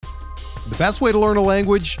The best way to learn a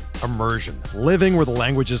language? Immersion. Living where the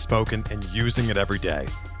language is spoken and using it every day.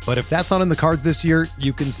 But if that's not in the cards this year,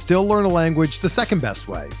 you can still learn a language the second best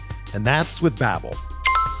way, and that's with Babbel.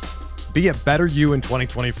 Be a better you in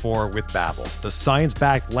 2024 with Babbel, the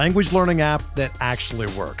science-backed language learning app that actually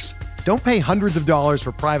works. Don't pay hundreds of dollars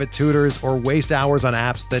for private tutors or waste hours on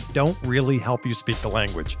apps that don't really help you speak the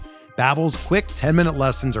language. Babbel's quick 10-minute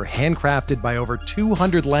lessons are handcrafted by over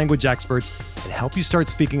 200 language experts and help you start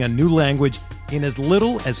speaking a new language in as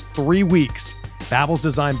little as 3 weeks. Babbel's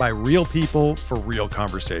designed by real people for real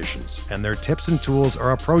conversations, and their tips and tools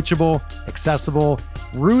are approachable, accessible,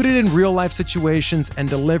 rooted in real-life situations, and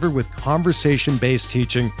delivered with conversation-based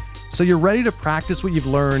teaching, so you're ready to practice what you've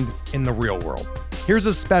learned in the real world. Here's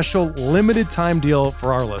a special limited-time deal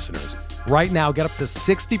for our listeners. Right now, get up to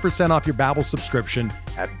 60% off your Babbel subscription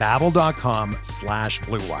at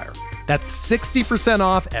babbel.com/Blue Wire. That's 60%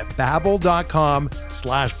 off at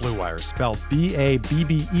babbel.com/Blue Wire, spelled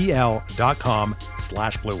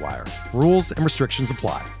BABBEL.com/Blue Wire. Rules and restrictions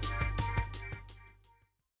apply.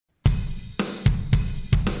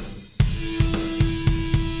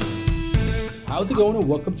 How's it going, and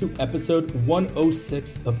welcome to episode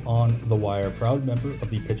 106 of On the Wire, proud member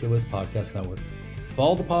of the Pitcher List Podcast Network.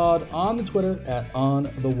 Follow the pod on the Twitter at On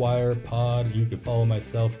the Wire Pod. You can follow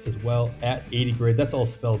myself as well at 80 Grade. That's all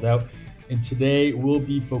spelled out. And today we'll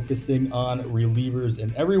be focusing on relievers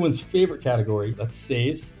and everyone's favorite category, that's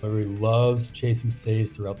saves. Everybody loves chasing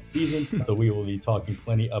saves throughout the season. So we will be talking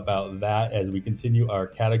plenty about that as we continue our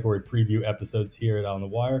category preview episodes here at On the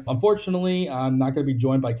Wire. Unfortunately, I'm not going to be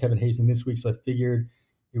joined by Kevin Hastings this week, so I figured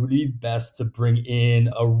it would be best to bring in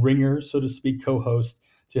a ringer, so to speak, co-host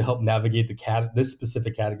to help navigate this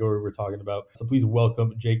specific category we're talking about. So please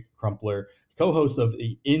welcome Jake Crumpler, co-host of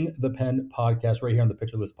the In the Pen podcast right here on the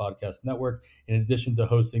Pitcher List Podcast Network, in addition to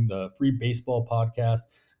hosting the Free Baseball podcast,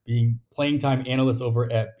 being playing time analyst over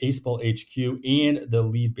at Baseball HQ, and the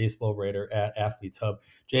lead baseball writer at Athletes Hub.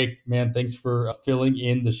 Jake, man, thanks for filling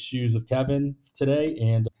in the shoes of Kevin today,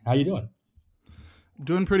 and how you doing?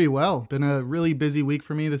 Doing pretty well. Been a really busy week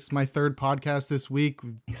for me. This is my third podcast this week.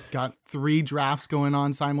 We've got 3 drafts going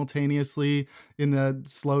on simultaneously in the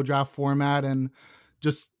slow draft format and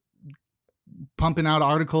just pumping out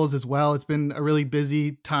articles as well. It's been a really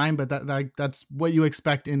busy time, but that's what you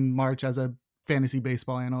expect in March as a fantasy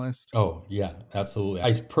baseball analyst. Oh, yeah, absolutely.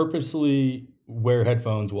 I purposely wear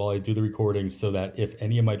headphones while I do the recording so that if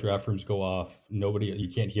any of my draft rooms go off, you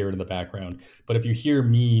can't hear it in the background. But if you hear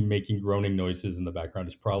me making groaning noises in the background,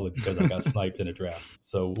 it's probably because I got sniped in a draft.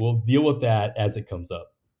 So we'll deal with that as it comes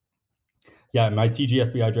up. Yeah, my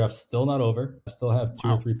TGFBI draft's still not over. I still have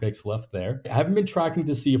 2 or 3 picks left there. I haven't been tracking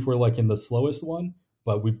to see if we're like in the slowest one,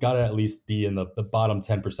 but we've got to at least be in the bottom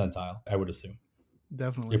 10 percentile, I would assume.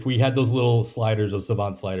 Definitely. If we had those little sliders, those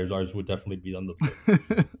savant sliders, ours would definitely be on the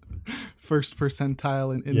first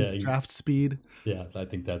percentile in draft speed. Yeah, I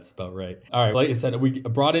think that's about right. All right, like I said, we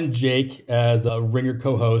brought in Jake as a ringer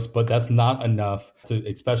co-host, but that's not enough,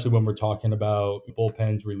 especially when we're talking about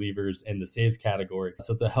bullpens, relievers, and the saves category.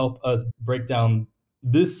 So to help us break down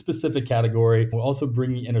this specific category, we're also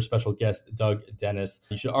bringing in our special guest, Doug Dennis.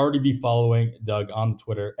 You should already be following Doug on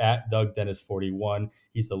Twitter at DougDennis41.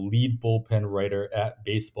 He's the lead bullpen writer at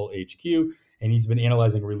Baseball HQ, and he's been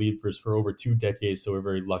analyzing relievers for over 2 decades, so we're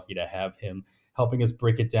very lucky to have him helping us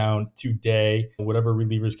break it down today, whatever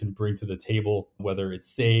relievers can bring to the table, whether it's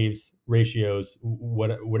saves, ratios,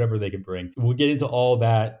 whatever they can bring. We'll get into all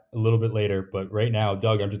that a little bit later, but right now,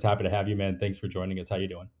 Doug, I'm just happy to have you, man. Thanks for joining us. How you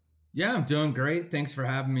doing? Yeah, I'm doing great. Thanks for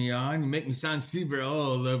having me on. You make me sound super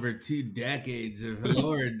old, over 2 decades of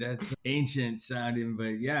Lord. That's ancient sounding,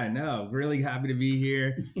 but yeah, no, really happy to be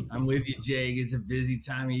here. I'm with you, Jake. It's a busy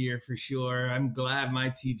time of year for sure. I'm glad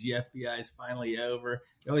my TGFBI is finally over.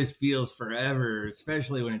 It always feels forever,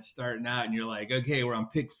 especially when it's starting out and you're like, okay, we're on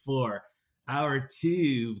pick 4. Hour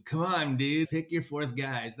 2, come on, dude. Pick your 4th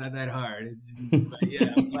guy. It's not that hard. But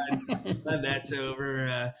yeah, I'm glad that's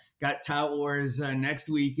over. Got Tout Wars next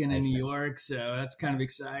weekend in New York, so that's kind of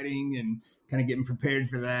exciting and kind of getting prepared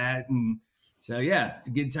for that. And so, yeah, it's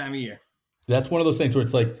a good time of year. That's one of those things where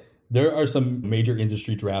it's like there are some major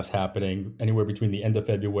industry drafts happening anywhere between the end of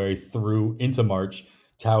February through into March.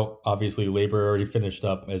 Tout, obviously, labor already finished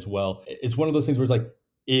up as well. It's one of those things where it's like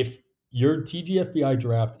if your TGFBI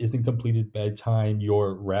draft isn't completed by the time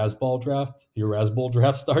your Razzball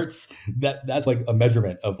draft starts, that's like a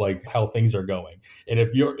measurement of like how things are going. And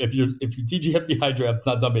if your TGFBI draft's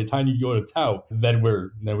not done by the time you go to Tout, then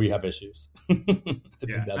we have issues.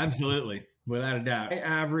 Yeah, absolutely. Without a doubt. I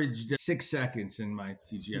averaged 6 seconds in my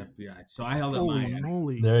TGFBI, so I held up my end.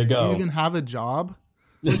 Holy. There you go. Do you even have a job?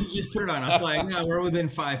 Well, you just put it on. I was like, no, we're within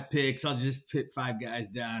 5 picks. I'll just put 5 guys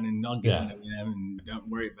down and I'll get one of them and don't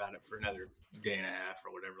worry about it for another day and a half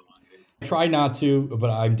or whatever long it is. I try not to,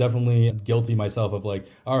 but I'm definitely guilty myself of like,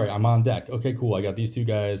 all right, I'm on deck. Okay, cool. I got these 2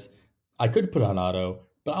 guys. I could put on auto,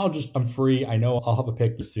 but I'm free. I know I'll have a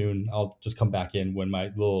pick soon. I'll just come back in when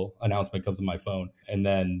my little announcement comes on my phone. And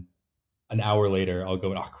then an hour later, I'll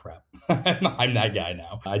go, oh, crap. I'm that guy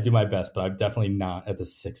now. I do my best, but I'm definitely not at the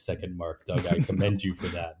 6-second mark, Doug. I commend you for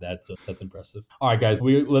that. That's impressive. All right, guys,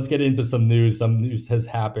 let's get into some news. Some news has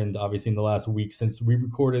happened, obviously, in the last week since we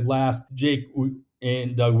recorded last. Jake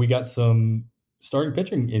and Doug, we got some starting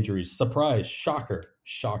pitching injuries. Surprise, shocker.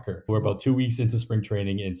 We're about 2 weeks into spring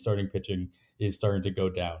training and starting pitching is starting to go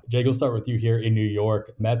down. Jake, we'll start with you here in New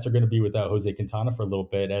York. Mets are going to be without Jose Quintana for a little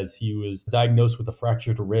bit as he was diagnosed with a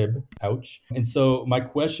fractured rib. Ouch. And so my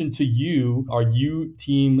question to you, are you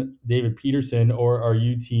team David Peterson or are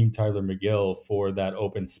you team Tyler McGill for that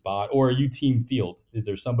open spot? Or are you team Field? Is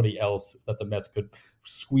there somebody else that the Mets could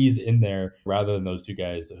squeeze in there rather than those 2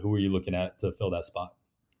 guys? Who are you looking at to fill that spot?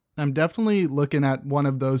 I'm definitely looking at one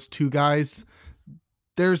of those 2 guys.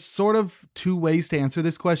 There's sort of 2 ways to answer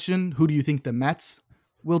this question. Who do you think the Mets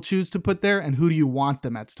will choose to put there? And who do you want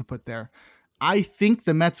the Mets to put there? I think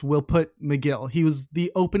the Mets will put McGill. He was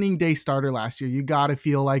the opening day starter last year. You got to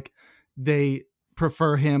feel like they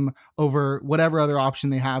prefer him over whatever other option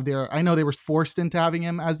they have there. I know they were forced into having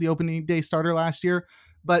him as the opening day starter last year,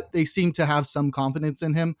 but they seem to have some confidence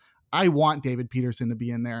in him. I want David Peterson to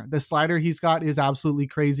be in there. The slider he's got is absolutely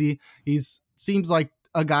crazy. Seems like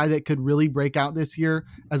a guy that could really break out this year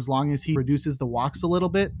as long as he reduces the walks a little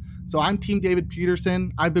bit. So I'm team David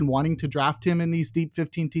Peterson. I've been wanting to draft him in these deep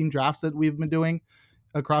 15-team drafts that we've been doing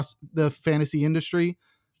across the fantasy industry,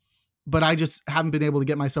 but I just haven't been able to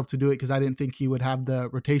get myself to do it because I didn't think he would have the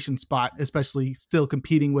rotation spot, especially still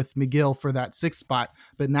competing with McGill for that 6th spot.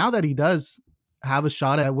 But now that he does have a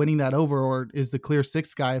shot at winning that over or is the clear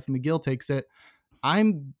 6th guy if McGill takes it,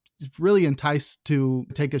 I'm really enticed to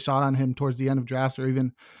take a shot on him towards the end of drafts or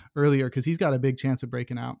even earlier because he's got a big chance of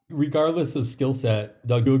breaking out. Regardless of skill set,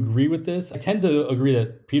 Doug, do you agree with this? I tend to agree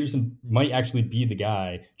that Peterson might actually be the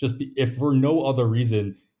guy, if for no other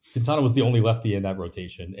reason. Quintana was the only lefty in that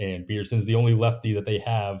rotation, and Peterson's the only lefty that they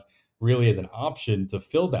have really as an option to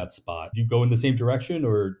fill that spot. Do you go in the same direction,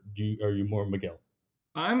 or are you more McGill?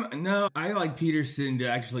 I like Peterson to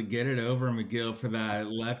actually get it over McGill for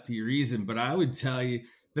that lefty reason, but I would tell you,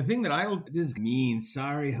 the thing that this is mean,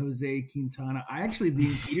 sorry, Jose Quintana. I actually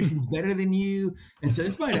think Peterson's better than you. And so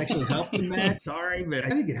this might actually help the Mets. Sorry, but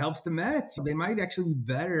I think it helps the Mets. They might actually be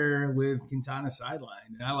better with Quintana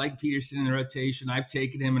sideline. And I like Peterson in the rotation. I've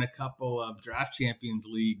taken him in a couple of draft champions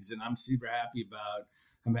leagues, and I'm super happy about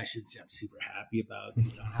I shouldn't say I'm super happy about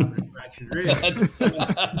having a fractured rib.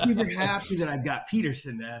 I'm super happy that I've got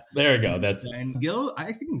Peterson there. There you go. And Gill,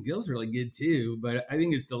 I think Gill's really good too, but I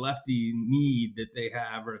think it's the lefty need that they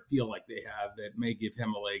have or feel like they have that may give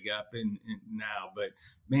him a leg up in now. But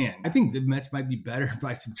man, I think the Mets might be better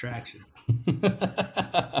by subtraction.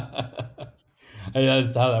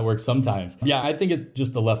 That's how that works sometimes. Yeah, I think it's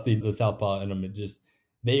just the lefty, the southpaw in them.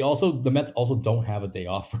 The Mets also don't have a day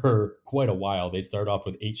off for quite a while. They start off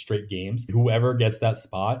with 8 straight games. Whoever gets that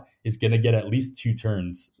spot is going to get at least 2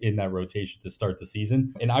 turns in that rotation to start the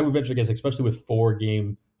season. And I would venture to guess, especially with a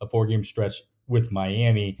 4-game stretch with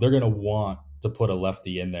Miami, they're going to want to put a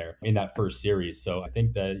lefty in there in that first series. So I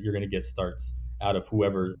think that you're going to get starts out of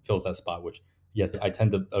whoever fills that spot, which, yes, I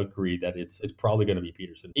tend to agree that it's probably going to be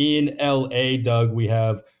Peterson. In LA, Doug, we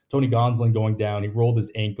have Tony Gonsolin going down. He rolled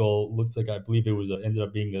his ankle. Looks like, I believe it was ended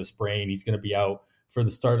up being a sprain. He's going to be out for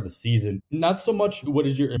the start of the season. Not so much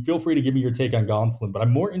feel free to give me your take on Gonsolin, but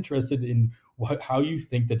I'm more interested in how you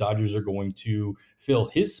think the Dodgers are going to fill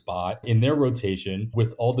his spot in their rotation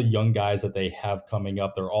with all the young guys that they have coming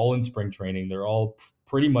up. They're all in spring training. They're all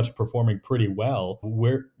pretty much performing pretty well.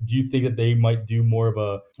 Where do you think that they might do more of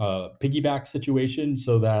a piggyback situation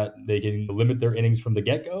so that they can limit their innings from the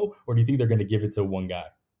get-go? Or do you think they're going to give it to one guy?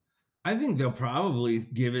 I think they'll probably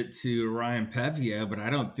give it to Ryan Pevia, but I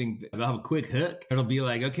don't think they'll have a quick hook. It'll be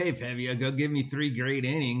like, okay, Pevia, go give me 3 great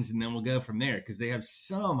innings, and then we'll go from there because they have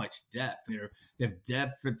so much depth. They have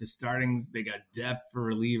depth at the starting. They got depth for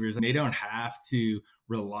relievers. And they don't have to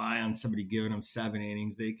rely on somebody giving them 7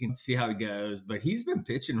 innings. They can see how it goes. But he's been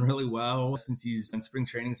pitching really well since he's in spring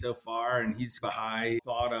training so far, and he's a high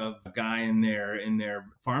thought of guy in their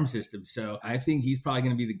farm system. So I think he's probably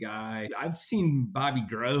going to be the guy. I've seen Bobby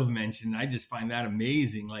Grove mentioned. I just find that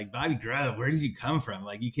amazing. Like, Bobby Grove, where did you come from?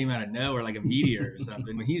 Like, you came out of nowhere like a meteor or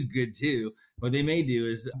something. But he's good too. what they may do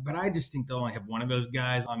is, but I just think they'll only have one of those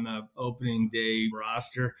guys on the opening day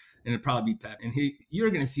roster, and it'll probably be Pep. And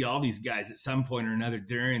you're going to see all these guys at some point or another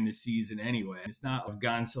during the season anyway. It's not if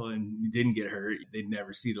Gonsolin didn't get hurt, they'd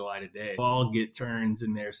never see the light of day. They'll all get turns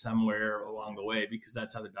in there somewhere along the way because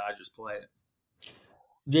that's how the Dodgers play it.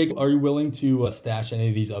 Jake, are you willing to stash any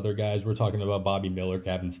of these other guys? We're talking about Bobby Miller,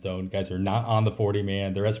 Gavin Stone. Guys are not on the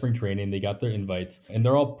 40-man. They're at spring training. They got their invites, and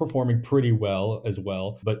they're all performing pretty well as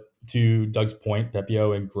well. But to Doug's point,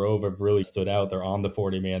 Pepiot and Grove have really stood out. They're on the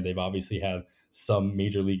 40-man. They've obviously have some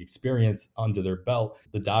major league experience under their belt.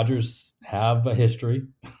 The Dodgers have a history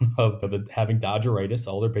of having Dodgeritis.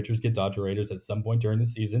 All their pitchers get Dodgeritis at some point during the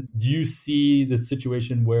season. Do you see the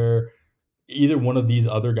situation where either one of these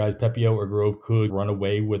other guys, Pepiot or Grove, could run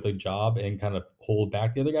away with a job and kind of hold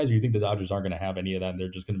back the other guys? Or you think the Dodgers aren't going to have any of that and they're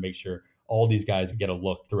just going to make sure all these guys get a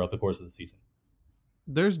look throughout the course of the season?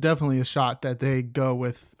 There's definitely a shot that they go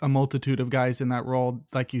with a multitude of guys in that role.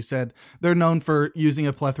 Like you said, they're known for using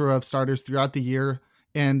a plethora of starters throughout the year.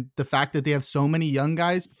 And the fact that they have so many young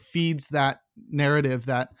guys feeds that narrative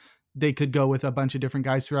that they could go with a bunch of different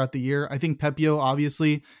guys throughout the year. I think Pepiot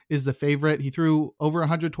obviously is the favorite. He threw over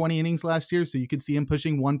 120 innings last year, so you could see him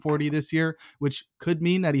pushing 140 this year, which could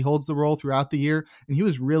mean that he holds the role throughout the year. And he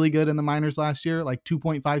was really good in the minors last year, like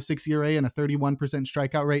 2.56 ERA and a 31%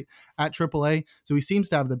 strikeout rate at AAA. So he seems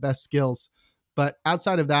to have the best skills. But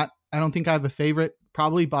outside of that, I don't think I have a favorite.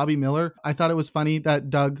 Probably Bobby Miller. I thought it was funny that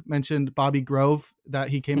Doug mentioned Bobby Grove, that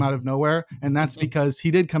he came out of nowhere. And that's because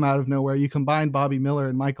he did come out of nowhere. You combine Bobby Miller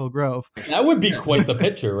and Michael Grove. That would be quite the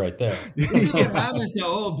picture right there. This is what happens to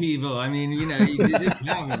old people. I mean, this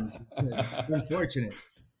happens. It's unfortunate.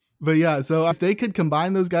 But yeah, so if they could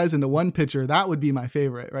combine those guys into one pitcher, that would be my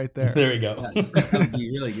favorite right there. There you go. That would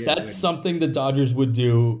be really good. That's something the Dodgers would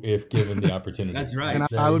do if given the opportunity. That's right. And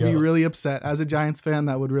I would be really upset. As a Giants fan,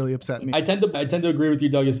 that would really upset me. I tend to agree with you,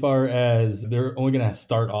 Doug, as far as they're only going to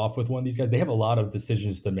start off with one of these guys. They have a lot of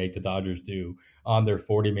decisions to make, the Dodgers do, on their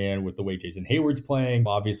 40-man with the way Jason Hayward's playing.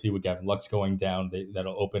 Obviously, with Gavin Lux going down,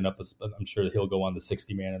 that'll open up I'm sure he'll go on the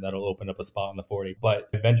 60-man, and that'll open up a spot on the 40. But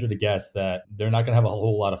I venture to guess that they're not going to have a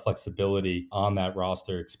whole lot of flexibility on that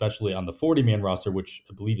roster, especially on the 40-man roster, which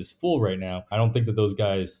I believe is full right now. I don't think that those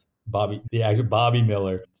guys, Bobby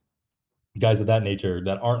Miller, guys of that nature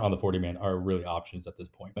that aren't on the 40-man are really options at this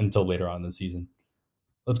point until later on in the season.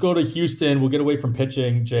 Let's go to Houston. We'll get away from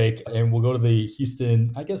pitching, Jake, and we'll go to the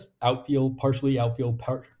Houston, I guess, partially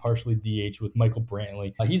DH with Michael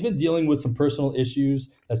Brantley. He's been dealing with some personal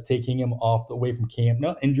issues that's taking him away from camp.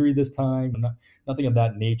 Not injury this time, nothing of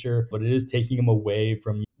that nature, but it is taking him away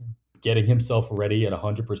from getting himself ready at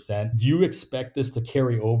 100%. Do you expect this to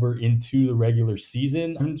carry over into the regular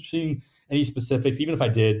season? I'm not seeing any specifics. Even if I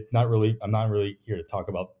did, I'm not really here to talk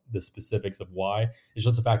about the specifics of why. It's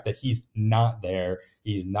just the fact that he's not there.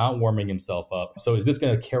 He's not warming himself up. So is this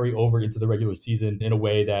going to carry over into the regular season in a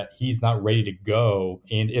way that he's not ready to go?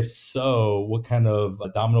 And if so, what kind of a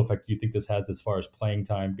domino effect do you think this has as far as playing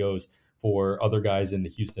time goes for other guys in the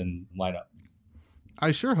Houston lineup?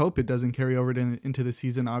 I sure hope it doesn't carry over into the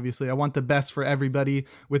season, obviously. I want the best for everybody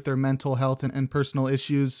with their mental health and personal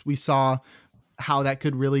issues. We saw how that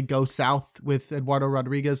could really go south with Eduardo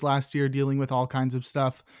Rodriguez last year, dealing with all kinds of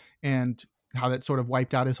stuff, and how that sort of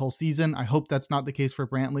wiped out his whole season. I hope that's not the case for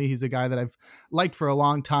Brantley. He's a guy that I've liked for a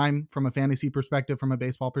long time from a fantasy perspective, from a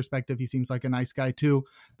baseball perspective. He seems like a nice guy too.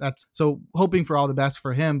 So hoping for all the best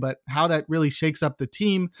for him, but how that really shakes up the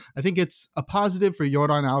team, I think it's a positive for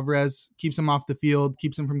Yordan Alvarez, keeps him off the field,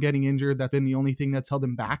 keeps him from getting injured. That's been the only thing that's held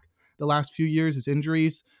him back the last few years is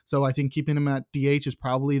injuries. So I think keeping him at DH is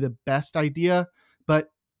probably the best idea, but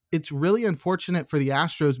it's really unfortunate for the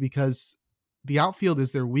Astros because the outfield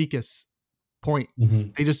is their weakest point.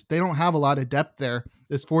 Mm-hmm. They don't have a lot of depth there.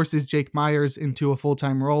 This forces Jake Myers into a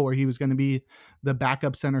full-time role where he was going to be the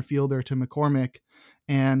backup center fielder to McCormick.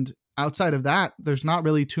 And outside of that, there's not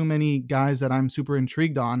really too many guys that I'm super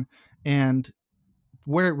intrigued on. And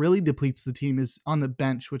where it really depletes the team is on the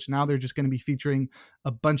bench, which now they're just going to be featuring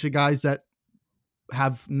a bunch of guys that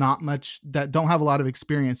have not much, that don't have a lot of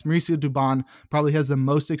experience. Mauricio Dubon probably has the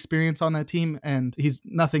most experience on that team, and he's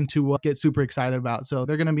nothing to get super excited about. So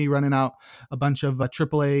they're going to be running out a bunch of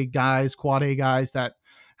AAA guys, quad A guys that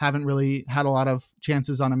haven't really had a lot of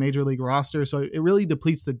chances on a major league roster. So it really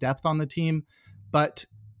depletes the depth on the team. But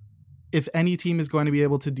if any team is going to be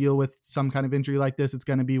able to deal with some kind of injury like this, it's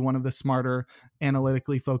going to be one of the smarter,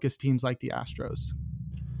 analytically focused teams like the Astros.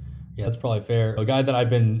 Yeah, that's probably fair. A guy that I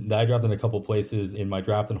drafted in a couple places in my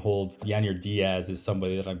draft and holds, Yanyer Diaz, is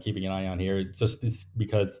somebody that I'm keeping an eye on here, just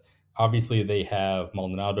because obviously they have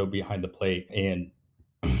Maldonado behind the plate, and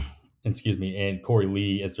and Corey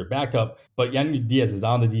Lee as their backup. But Yandy Diaz is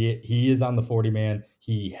on he is on the 40-man.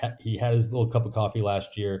 He had his little cup of coffee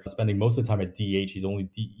last year, spending most of the time at DH. He's only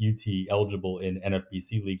UT eligible in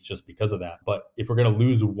NFBC leagues just because of that. But if we're going to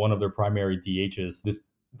lose one of their primary DHs,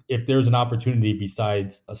 if there's an opportunity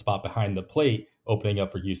besides a spot behind the plate opening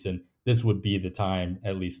up for Houston, this would be the time,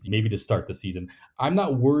 at least maybe to start the season. I'm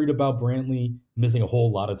not worried about Brantley missing a whole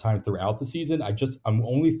lot of time throughout the season. I'm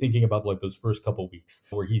only thinking about like those first couple weeks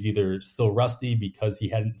where he's either still rusty because he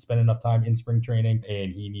hadn't spent enough time in spring training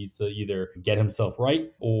and he needs to either get himself right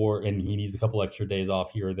and he needs a couple extra days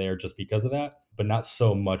off here or there just because of that, but not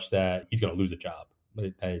so much that he's going to lose a job.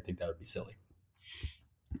 I think that would be silly.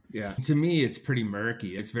 Yeah. To me, it's pretty murky.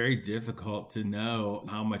 It's very difficult to know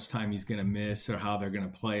how much time he's going to miss or how they're going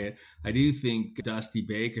to play it. I do think Dusty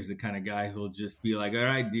Baker's the kind of guy who'll just be like, all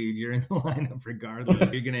right, dude, you're in the lineup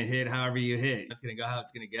regardless. You're going to hit however you hit. It's going to go how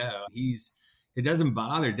it's going to go. It doesn't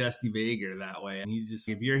bother Dusty Baker that way. And he's just,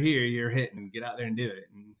 if you're here, you're hitting. Get out there and do it.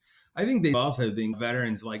 And I think they also think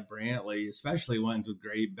veterans like Brantley, especially ones with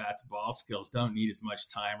great bat-to-ball skills, don't need as much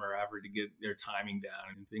time or effort to get their timing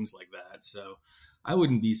down and things like that. So I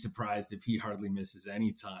wouldn't be surprised if he hardly misses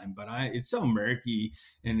any time. But it's so murky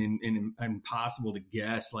and impossible to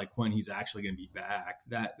guess like when he's actually going to be back.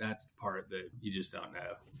 That's the part that you just don't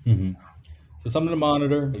know. Mm-hmm. So something to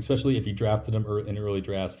monitor, especially if you drafted him in early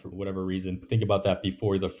drafts for whatever reason. Think about that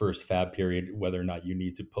before the first fab period, whether or not you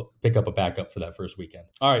need to pick up a backup for that first weekend.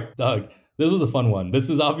 All right, Doug, this was a fun one.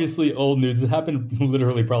 This is obviously old news. This happened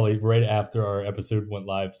literally probably right after our episode went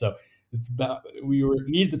live. So we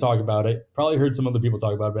needed to talk about it. Probably heard some other people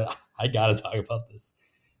talk about it, but I got to talk about this.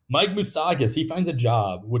 Mike Moustakas, he finds a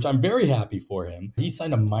job, which I'm very happy for him. He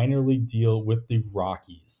signed a minor league deal with the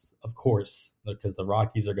Rockies, of course, because the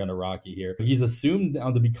Rockies are going to Rocky here. He's assumed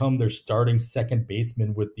now to become their starting second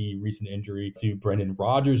baseman with the recent injury to Brendan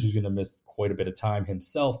Rodgers, who's going to miss quite a bit of time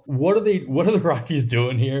himself. What are the Rockies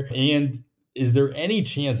doing here? And is there any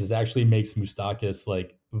chance this actually makes Moustakas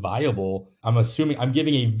like viable? I'm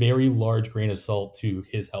giving a very large grain of salt to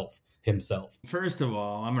his health himself. First of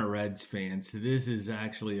all, I'm a Reds fan, so this is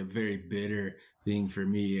actually a very bitter thing for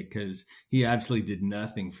me because he absolutely did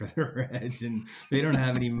nothing for the Reds and they don't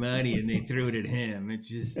have any money and they threw it at him. It's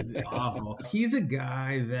just awful. He's a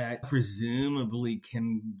guy that presumably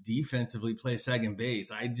can defensively play second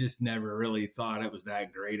base. I just never really thought it was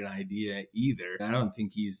that great an idea either. I don't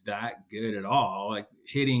think he's that good at all, like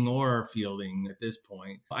hitting or fielding at this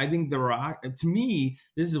point. I think to me,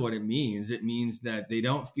 this is what it means. It means that they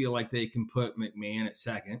don't feel like they can put McMahon at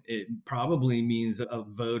second. It probably means a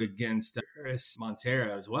vote against Harris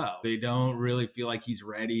Montero as well. They don't really feel like he's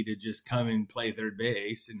ready to just come and play third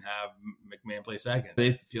base and have McMahon play second.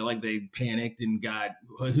 They feel like they panicked and got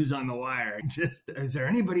who's on the wire. Is there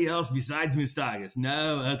anybody else besides Moustakas?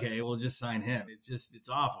 No, okay, we'll just sign him. It's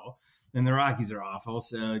awful. And the Rockies are awful,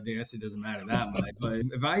 so I guess it doesn't matter that much. But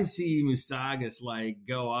if I see Moustakas like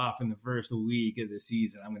go off in the first week of the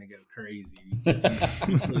season, I'm going to go crazy because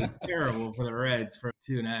he's really terrible for the Reds for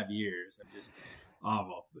 2.5 years. I'm just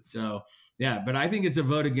awful. So yeah, but I think it's a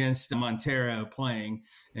vote against Montero playing,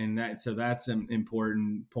 and that's an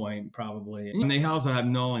important point probably. And they also have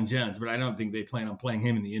Nolan Jones, but I don't think they plan on playing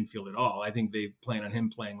him in the infield at all. I think they plan on him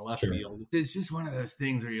playing left field. It's just one of those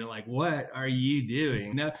things where you're like, what are you doing?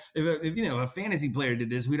 You know, if a fantasy player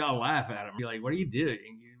did this, we'd all laugh at him. Be like, what are you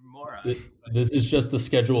doing? Moron. This is just the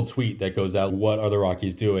scheduled tweet that goes out. What are the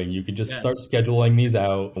Rockies doing? You could just start scheduling these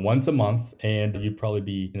out once a month and you'd probably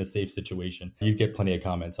be in a safe situation. You'd get plenty of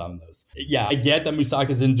comments on those. Yeah, I get that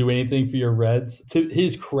Moustakas didn't do anything for your Reds. To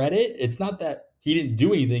his credit, it's not that he didn't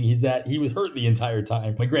do anything. He's that he was hurt the entire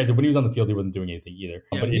time. Like, granted, when he was on the field, he wasn't doing anything either.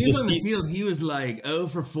 Yeah, but he was on the field. He was like 0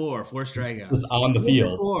 for 4 strikeouts. Just on the field.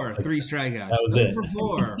 0 for 4, 3 strikeouts. That was 0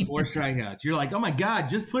 for 4 strikeouts. You're like, oh my God,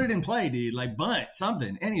 just put it in play, dude. Like bunt,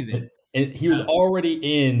 something, anything. And he was already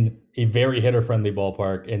in a very hitter-friendly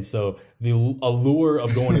ballpark, and so the allure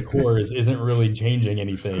of going to Coors isn't really changing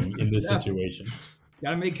anything in this situation.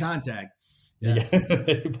 Got to make contact. Yeah.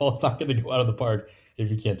 Ball's not going to go out of the park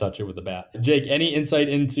if you can't touch it with a bat. Jake, any insight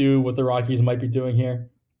into what the Rockies might be doing here?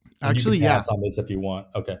 And actually, you can pass on this if you want.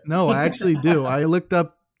 Okay. No, I actually do. I looked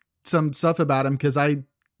up some stuff about him because I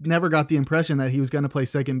never got the impression that he was going to play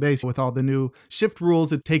second base. With all the new shift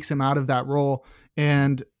rules, it takes him out of that role.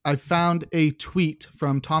 And I found a tweet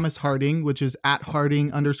from Thomas Harding, which is at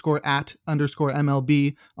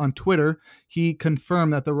Harding_@_MLB on Twitter. He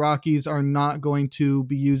confirmed that the Rockies are not going to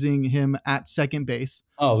be using him at second base.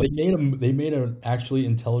 Oh, they made an actually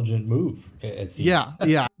intelligent move, it seems.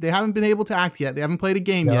 Yeah. They haven't been able to act yet. They haven't played a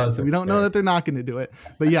game yet, so we don't know that they're not going to do it.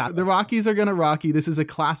 But yeah, the Rockies are going to Rocky. This is a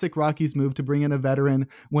classic Rockies move to bring in a veteran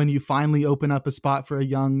when you finally open up a spot for a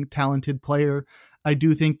young, talented player. I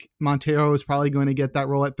do think Montero is probably going to get that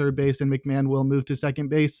role at third base, and McMahon will move to second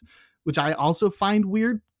base, which I also find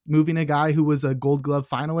weird, moving a guy who was a Gold Glove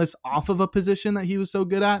finalist off of a position that he was so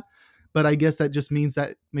good at. But I guess that just means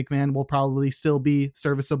that McMahon will probably still be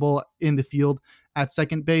serviceable in the field at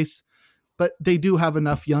second base. But they do have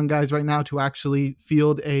enough young guys right now to actually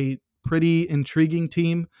field a pretty intriguing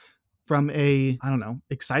team from a,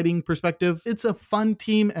 exciting perspective. It's a fun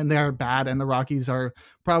team, and they're bad, and the Rockies are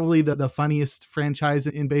probably the funniest franchise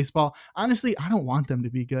in baseball. Honestly, I don't want them to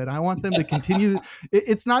be good. I want them to continue.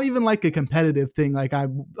 It's not even like a competitive thing. Like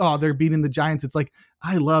they're beating the Giants. It's like,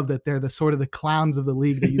 I love that they're the sort of the clowns of the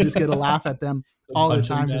league that you just get to laugh at them all the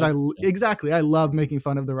time. Because I love making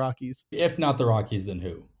fun of the Rockies. If not the Rockies, then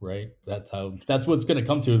who, right? That's what's going to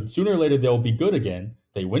come to. Sooner or later, they'll be good again.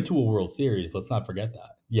 They went to a World Series. Let's not forget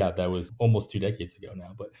that. Yeah, that was almost 2 decades ago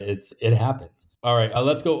now, but it happened. All right,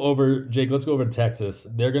 let's go over to Texas.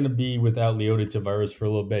 They're going to be without Leody Taveras for a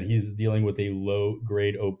little bit. He's dealing with a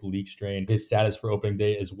low-grade oblique strain. His status for opening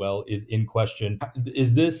day as well is in question.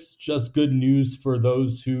 Is this just good news for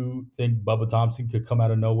those who think Bubba Thompson could come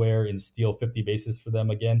out of nowhere and steal 50 bases for them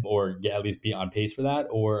again, or at least be on pace for that?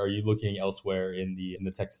 Or are you looking elsewhere in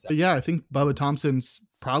the Texas? Yeah, I think Bubba Thompson's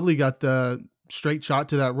probably got the straight shot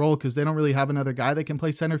to that role because they don't really have another guy that can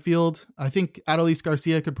play center field. I think Adolis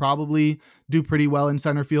Garcia could probably do pretty well in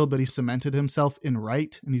center field, but he cemented himself in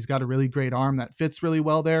right, and he's got a really great arm that fits really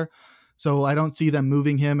well there. So I don't see them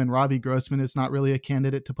moving him, and Robbie Grossman is not really a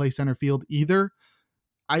candidate to play center field either.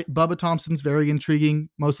 Bubba Thompson's very intriguing,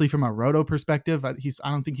 mostly from a roto perspective. I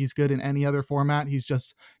don't think he's good in any other format. He's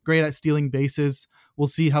just great at stealing bases. We'll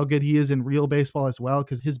see how good he is in real baseball as well,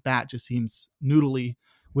 because his bat just seems noodly,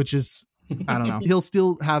 which is, I don't know. He'll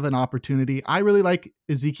still have an opportunity. I really like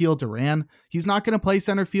Ezekiel Duran. He's not going to play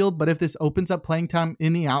center field, but if this opens up playing time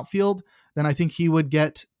in the outfield, then I think he would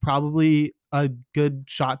get probably a good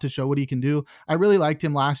shot to show what he can do. I really liked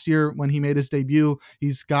him last year when he made his debut.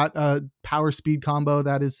 He's got a power speed combo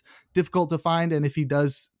that is difficult to find. And if he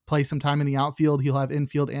does play some time in the outfield, he'll have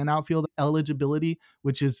infield and outfield eligibility,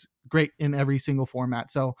 which is great in every single format.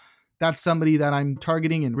 So that's somebody that I'm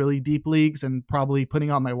targeting in really deep leagues and probably putting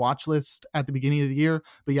on my watch list at the beginning of the year.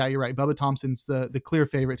 But yeah, you're right. Bubba Thompson's the clear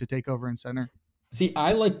favorite to take over in center. See,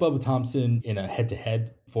 I like Bubba Thompson in a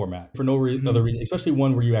head-to-head format for no other reason, especially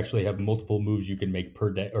one where you actually have multiple moves you can make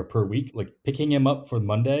per day or per week. Like picking him up for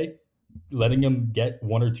Monday, letting him get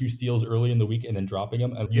 1 or 2 steals early in the week, and then dropping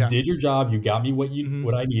him. You did your job. You got me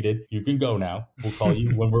what I needed. You can go now. We'll call you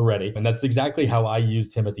when we're ready. And that's exactly how I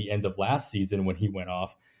used him at the end of last season when he went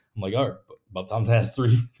off. I'm like, all right, Bubba Thompson has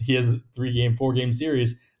 4-game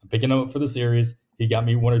series. I'm picking him up for the series. He got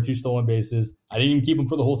me 1 or 2 stolen bases. I didn't even keep him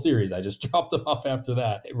for the whole series. I just dropped him off after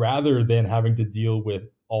that, rather than having to deal with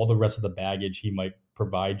all the rest of the baggage he might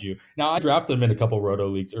provide you. Now, I drafted him in a couple roto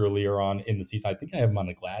leagues earlier on in the season. I think I have him on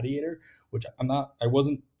a Gladiator, which I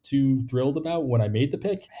wasn't too thrilled about when I made the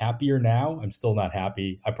pick. Happier now. I'm still not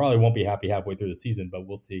happy. I probably won't be happy halfway through the season, but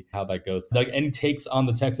we'll see how that goes. Doug, any takes on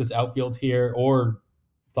the Texas outfield here, or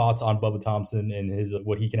thoughts on Bubba Thompson and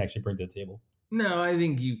what he can actually bring to the table? No, I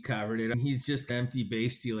think you covered it. He's just an empty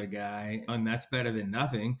base stealer guy, and that's better than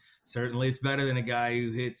nothing. Certainly, it's better than a guy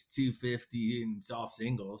who hits 250 and it's all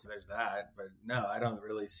singles. There's that. But no, I don't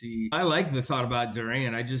really see. I like the thought about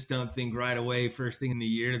Duran. I just don't think right away, first thing in the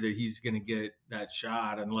year, that he's going to get that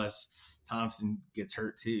shot unless Thompson gets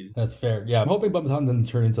hurt too. That's fair. Yeah, I'm hoping Bubba Thompson doesn't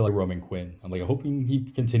turn into like Roman Quinn. I'm hoping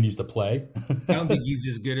he continues to play. I don't think he's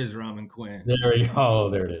as good as Roman Quinn. There we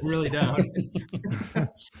go. There it is. Really don't.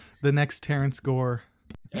 The next Terrence Gore.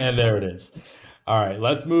 And there it is. All right,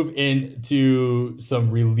 let's move into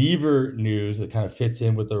some reliever news that kind of fits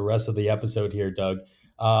in with the rest of the episode here, Doug.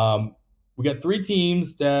 We got 3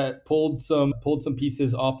 teams that pulled some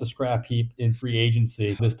pieces off the scrap heap in free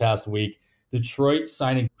agency this past week. Detroit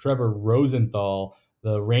signing Trevor Rosenthal.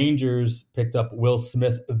 The Rangers picked up Will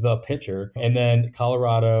Smith, the pitcher. And then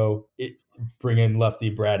Colorado bringing lefty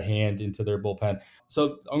Brad Hand into their bullpen.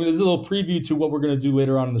 So I'm going to do a little preview to what we're going to do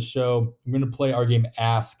later on in the show. I'm going to play our game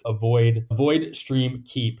Ask, Avoid, Stream,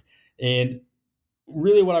 Keep. And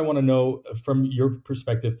really what I want to know from your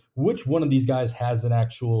perspective, which one of these guys has an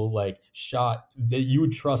actual shot that you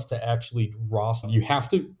would trust to actually roster? You have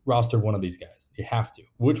to roster one of these guys. You have to.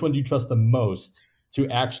 Which one do you trust the most to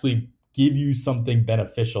actually give you something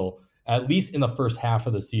beneficial, at least in the first half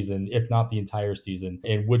of the season, if not the entire season?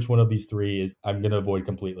 And which one of these three is I'm going to avoid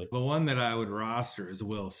completely? The one that I would roster is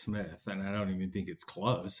Will Smith, and I don't even think it's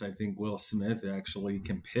close. I think Will Smith actually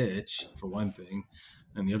can pitch, for one thing,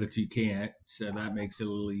 and the other two can't, so that makes it a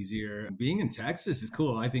little easier. Being in Texas is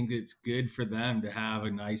cool. I think it's good for them to have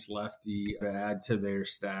a nice lefty to add to their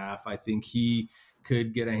staff. I think he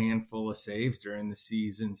could get a handful of saves during the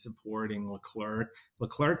season supporting Leclerc.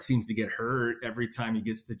 Leclerc seems to get hurt every time he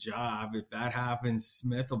gets the job. If that happens,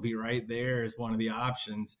 Smith will be right there as one of the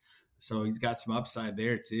options. So he's got some upside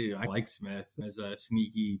there too. I like Smith as a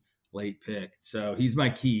sneaky late pick. So he's my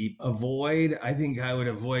key. I think I would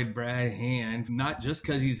avoid Brad Hand, not just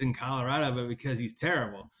because he's in Colorado, but because he's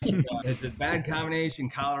terrible. It's a bad combination,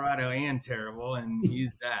 Colorado and terrible, and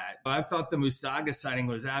he's that. I thought the Musaga signing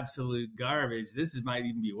was absolute garbage. Might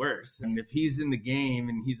even be worse. And if he's in the game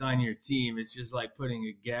and he's on your team, it's just like putting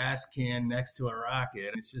a gas can next to a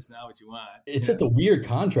rocket. It's just not what you want. It's just a weird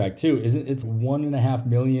contract too, isn't it? It's $1.5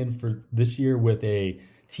 million for this year with a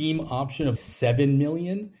team option of $7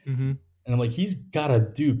 million. Mm-hmm. And I'm like, he's got to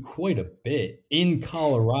do quite a bit in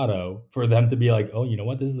Colorado for them to be like, oh, you know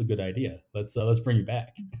what? This is a good idea. Let's bring you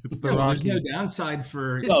back. It's the There's Rockies. no downside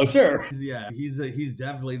for. Oh, sure. Yeah, he's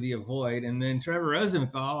definitely the avoid. And then Trevor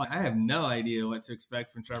Rosenthal, I have no idea what to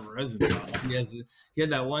expect from Trevor Rosenthal. He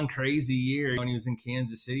had that one crazy year when he was in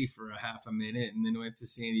Kansas City for a half a minute and then went to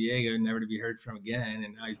San Diego, never to be heard from again.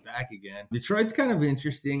 And now he's back again. Detroit's kind of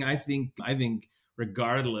interesting. I think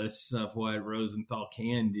regardless of what Rosenthal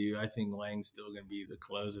can do, I think Lang's still going to be the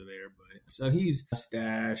closer there. But so he's a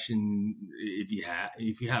stash, and if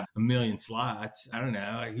you have a million slots, I don't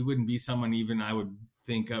know, he wouldn't be someone even I would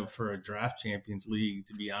think of for a draft Champions League,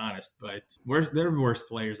 to be honest. But there are worse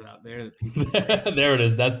players out there that people There it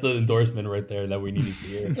is. That's the endorsement right there that we needed to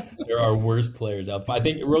hear. There are worse players out there. I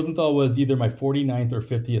think Rosenthal was either my 49th or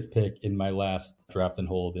 50th pick in my last draft and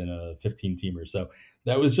hold in a 15-teamer. So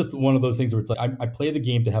that was just one of those things where it's like I play the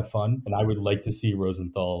game to have fun, and I would like to see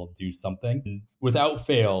Rosenthal do something. And without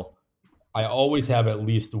fail, I always have at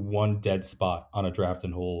least one dead spot on a draft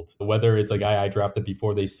and hold, whether it's a guy I drafted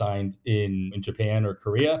before they signed in Japan or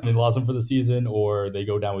Korea and lost him for the season, or they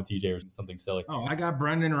go down with TJ or something silly. Oh, I got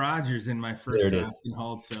Brendan Rodgers in my first draft and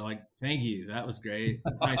hold. So thank you. That was great.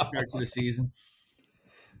 Nice start to the season.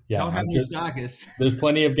 Yeah, don't have Moustakis. There's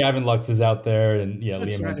plenty of Gavin Luxes out there, and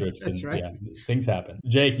That's Liam right. Hendricks. That's right. Yeah, things happen.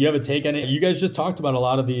 Jake, you have a take on it? You guys just talked about a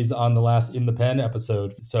lot of these on the last In the Pen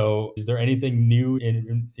episode. So is there anything new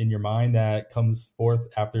in your mind that comes forth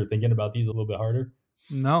after thinking about these a little bit harder?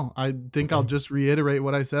 No, I think I'll just reiterate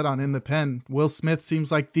what I said on In the Pen. Will Smith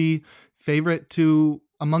seems like the favorite to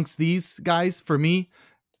amongst these guys for me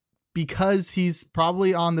because he's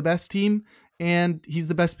probably on the best team and he's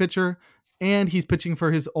the best pitcher. And he's pitching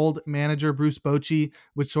for his old manager, Bruce Bochy,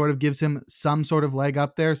 which sort of gives him some sort of leg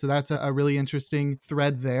up there. So that's a really interesting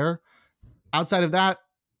thread there. Outside of that,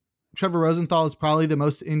 Trevor Rosenthal is probably the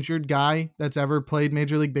most injured guy that's ever played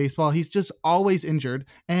Major League Baseball. He's just always injured.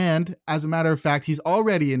 And as a matter of fact, he's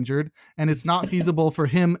already injured. And it's not feasible for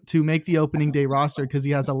him to make the opening day roster because he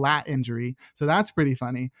has a lat injury. So that's pretty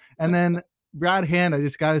funny. And then Brad Hand, I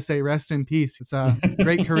just got to say, rest in peace. It's a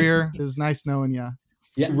great career. It was nice knowing you.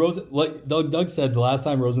 Yeah, like Doug said, the last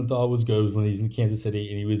time Rosenthal was good was when he was in Kansas City,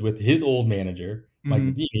 and he was with his old manager, Mike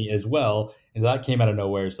Matheny, as well, and that came out of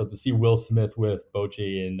nowhere. So to see Will Smith with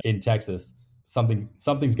Bochy in Texas,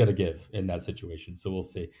 something's got to give in that situation. So we'll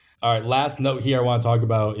see. All right, last note here I want to talk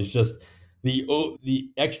about is just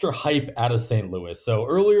the extra hype out of St. Louis. So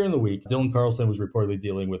earlier in the week, Dylan Carlson was reportedly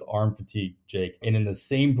dealing with arm fatigue, Jake, and in the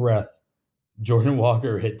same breath, Jordan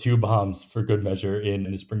Walker hit 2 bombs for good measure in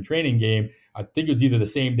the spring training game. I think it was either the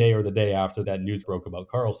same day or the day after that news broke about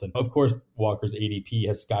Carlson. Of course, Walker's ADP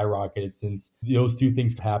has skyrocketed since those two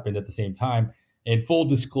things happened at the same time. In full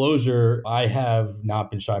disclosure, I have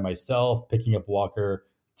not been shy myself picking up Walker,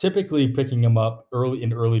 typically picking him up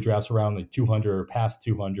early drafts around 200 or past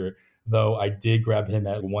 200, though I did grab him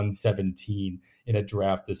at 117 in a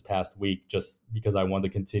draft this past week just because I wanted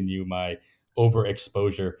to continue my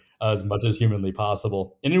overexposure as much as humanly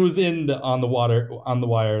possible. And it was in the on the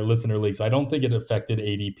wire listener league. So I don't think it affected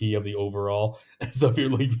ADP of the overall. So if you're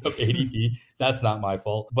looking up ADP, that's not my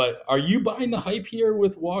fault. But are you buying the hype here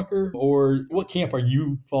with Walker, or what camp are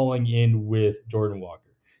you falling in with Jordan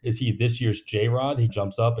Walker? Is he this year's J-Rod? He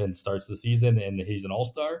jumps up and starts the season and he's an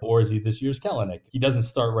all-star? Or is he this year's Kelenic? He doesn't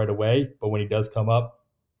start right away, but when he does come up,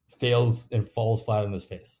 fails and falls flat on his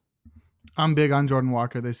face? I'm big on Jordan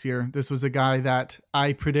Walker this year. This was a guy that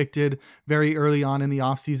I predicted very early on in the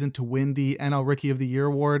offseason to win the NL Rookie of the Year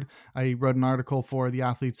award. I wrote an article for the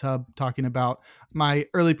Athletes Hub talking about my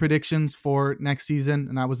early predictions for next season,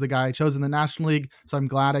 and that was the guy I chose in the National League. So I'm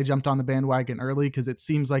glad I jumped on the bandwagon early because it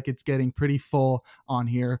seems like it's getting pretty full on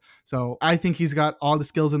here. So I think he's got all the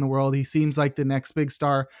skills in the world. He seems like the next big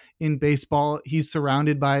star in baseball. He's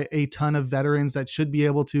surrounded by a ton of veterans that should be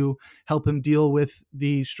able to help him deal with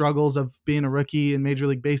the struggles of being a rookie in Major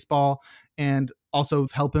League Baseball and also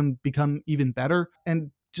help him become even better.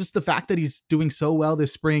 And just the fact that he's doing so well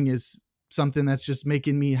this spring is something that's just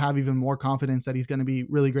making me have even more confidence that he's going to be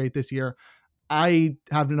really great this year. I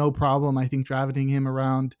have no problem, I think, drafting him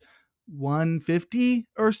around 150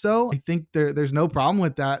 or so. I think there's no problem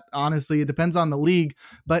with that. Honestly, it depends on the league,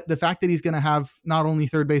 but the fact that he's going to have not only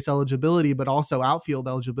third base eligibility, but also outfield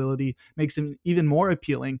eligibility makes him even more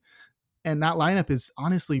appealing. And that lineup is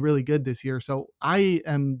honestly really good this year. So I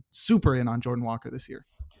am super in on Jordan Walker this year.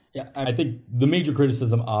 Yeah, I think the major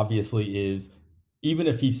criticism obviously is even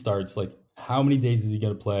if he starts, like how many days is he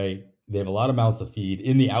going to play? They have a lot of mouths to feed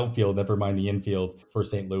in the outfield, never mind the infield for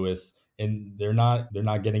St. Louis. And they're not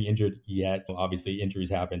getting injured yet. Obviously,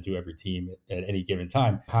 injuries happen to every team at any given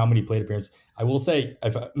time. How many plate appearances? I will say,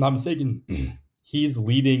 if I'm not mistaken, he's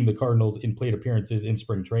leading the Cardinals in plate appearances in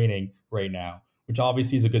spring training right now, which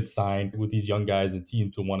obviously is a good sign with these young guys and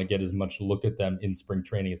teams to want to get as much look at them in spring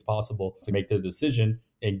training as possible to make their decision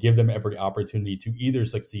and give them every opportunity to either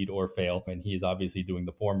succeed or fail. And he is obviously doing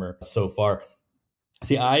the former so far.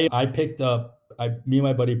 See, I picked up, me and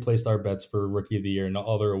my buddy placed our bets for Rookie of the Year and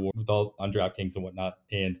other awards with all on DraftKings and whatnot.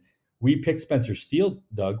 And we picked Spencer Steele,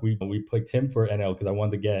 Doug. We picked him for NL because I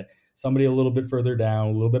wanted to get somebody a little bit further down,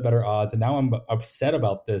 a little bit better odds. And now I'm upset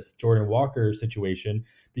about this Jordan Walker situation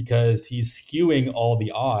because he's skewing all the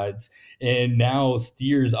odds. And now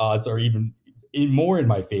Steer's odds are even more in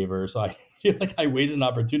my favor. So I feel like I wasted an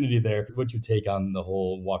opportunity there. What's your take on the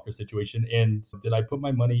whole Walker situation? And did I put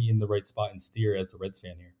my money in the right spot in Steer as the Reds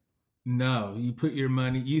fan here? No, you threw your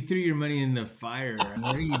money in the fire.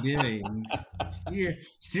 What are you doing?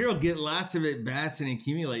 Steer will get lots of at bats and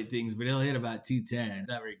accumulate things, but he'll hit about 210.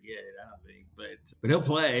 Not very good, I don't think. But he'll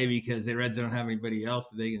play because the Reds don't have anybody else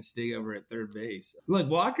that they can stick over at third base. Look,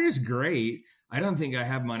 Walker's great. I don't think I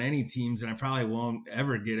have him on any teams, and I probably won't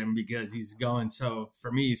ever get him because he's going so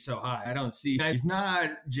high. I don't see, he's not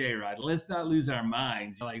J-Rod. Let's not lose our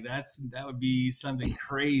minds. Like that would be something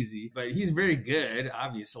crazy, but he's very good,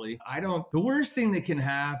 obviously. The worst thing that can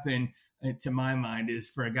happen to my mind is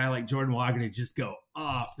for a guy like Jordan Walker to just go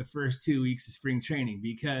off the first 2 weeks of spring training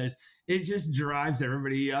because it just drives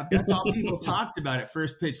everybody up. That's all people talked about at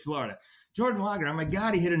First Pitch Florida. Jordan Walker, oh my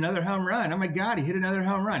God, he hit another home run. Oh my God, he hit another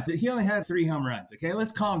home run. He only had 3 home runs. Okay,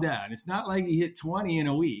 let's calm down. It's not like he hit 20 in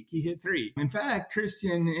a week. He hit 3. In fact,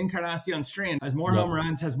 Christian Encarnacion Strand has more home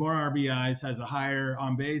runs, has more RBIs, has a higher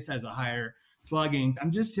on base, has a higher slugging.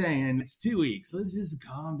 I'm just saying it's 2 weeks. Let's just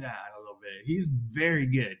calm down a little bit. He's very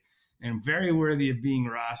good and very worthy of being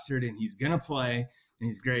rostered, and he's going to play, and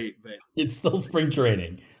he's great. But it's still spring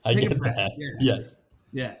training. I get that. Yeah. Yes.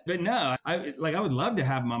 Yeah, but no, I would love to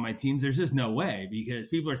have him on my teams. There's just no way because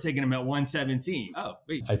people are taking him at 117. Oh,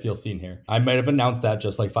 wait. I feel seen here. I might have announced that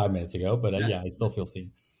just like 5 minutes ago, but I still feel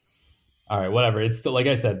seen. All right, whatever. It's still, like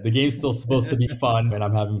I said, the game's still supposed to be fun, and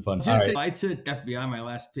I'm having fun. I took FBI my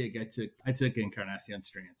last pick. I took Encarnacion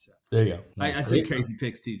Strand. So there you go. Nice. I take crazy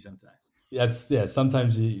picks too sometimes.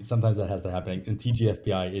 Sometimes that has to happen. And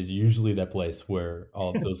TGFBI is usually that place where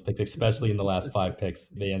all of those picks, especially in the last 5 picks,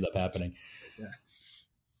 they end up happening. Yeah.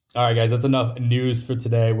 All right, guys, that's enough news for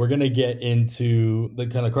today. We're going to get into the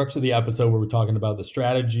kind of crux of the episode where we're talking about the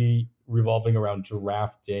strategy revolving around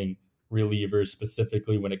drafting relievers,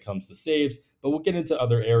 specifically when it comes to saves, but we'll get into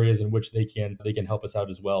other areas in which they can help us out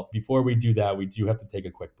as well. Before we do that, we do have to take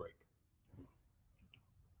a quick break.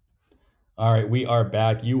 All right, we are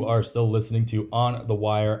back. You are still listening to On the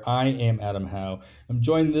Wire. I am Adam Howe. I'm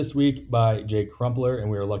joined this week by Jay Crumpler, and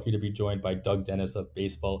we are lucky to be joined by Doug Dennis of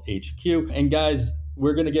Baseball HQ. And guys,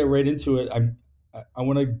 we're going to get right into it. I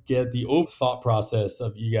want to get the thought process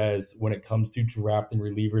of you guys when it comes to drafting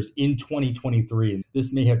relievers in 2023.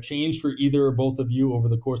 This may have changed for either or both of you over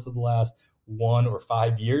the course of the last 1 or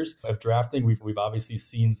 5 years of drafting. We've obviously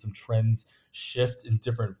seen some trends shift in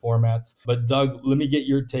different formats. But Doug, let me get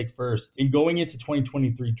your take first. In going into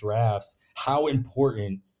 2023 drafts, how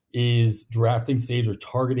important is drafting saves or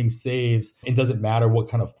targeting saves? And does it matter what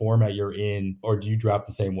kind of format you're in, or do you draft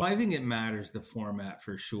the same way? Well, I think it matters the format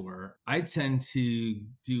for sure. I tend to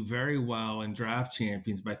do very well in draft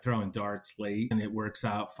champions by throwing darts late, and it works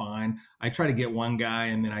out fine. I try to get one guy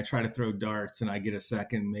and then I try to throw darts and I get a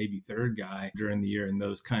second, maybe third guy during the year in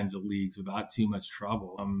those kinds of leagues without too much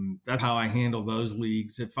trouble. That's how I handle those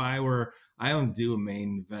leagues. I don't do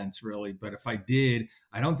main events really, but if I did,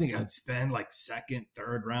 I don't think I'd spend like second,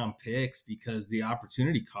 third round picks because the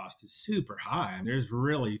opportunity cost is super high. And there's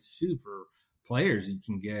really super players you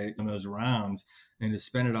can get in those rounds, and to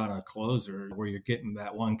spend it on a closer where you're getting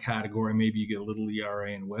that one category, maybe you get a little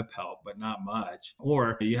ERA and whip help, but not much.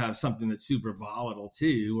 Or you have something that's super volatile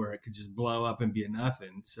too, where it could just blow up and be a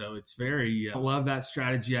nothing. So it's I love that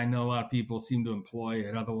strategy. I know a lot of people seem to employ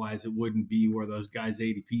it. Otherwise it wouldn't be where those guys'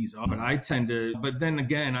 ADPs are. But then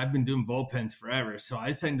again, I've been doing bullpens forever. So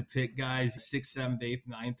I tend to pick guys 6th, 7th, 8th,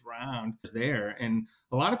 9th round there. And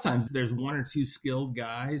a lot of times there's one or two skilled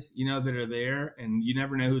guys, that are there, and you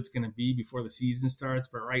never know who it's going to be before the season starts.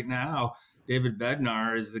 But right now, David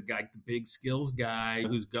Bednar is the big skills guy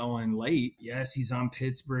who's going late. Yes, he's on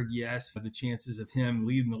Pittsburgh. Yes, the chances of him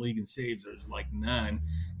leading the league in saves are like none.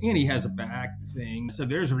 And he has a back thing. So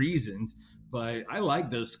there's reasons. But I like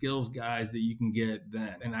those skills guys that you can get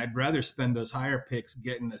then. And I'd rather spend those higher picks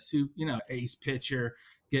getting ace pitcher,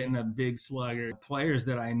 getting a big slugger, players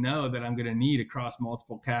that I know that I'm going to need across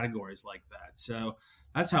multiple categories like that. So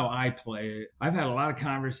that's how I play it. I've had a lot of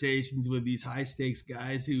conversations with these high stakes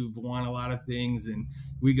guys who've won a lot of things, and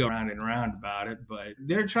we go round and round about it, but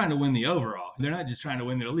they're trying to win the overall. They're not just trying to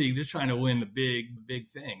win their league. They're trying to win the big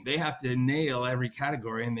thing. They have to nail every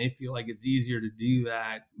category, and they feel like it's easier to do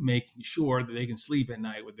that, making sure that they can sleep at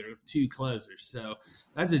night with their two closers. So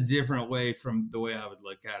that's a different way from the way I would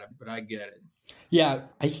look at it, but I get it. Yeah,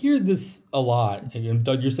 I hear this a lot. And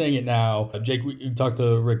Doug, you're saying it now. Jake, you talked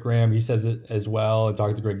to Rick Graham. He says it as well. And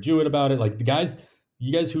talked to Greg Jewett about it. Like you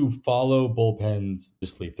guys who follow bullpens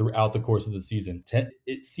throughout the course of the season,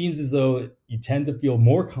 it seems as though you tend to feel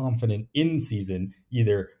more confident in season,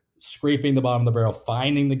 either scraping the bottom of the barrel,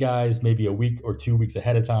 finding the guys maybe a week or 2 weeks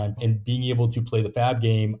ahead of time, and being able to play the fab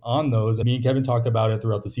game on those. Me and Kevin talked about it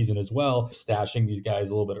throughout the season as well, stashing these guys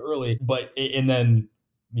a little bit early. And then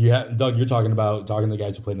Doug, you're talking to the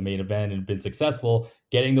guys who play in the main event and been successful,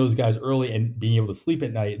 getting those guys early and being able to sleep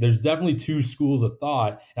at night. There's definitely two schools of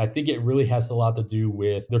thought. And I think it really has a lot to do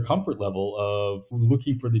with their comfort level of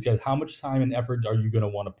looking for these guys. How much time and effort are you going to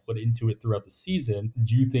want to put into it throughout the season?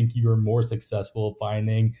 Do you think you're more successful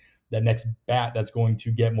finding that next bat that's going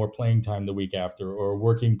to get more playing time the week after, or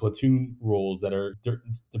working platoon roles that are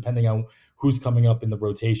depending on who's coming up in the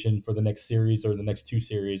rotation for the next series or the next two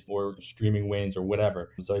series, or streaming wins or whatever?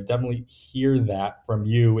 So I definitely hear that from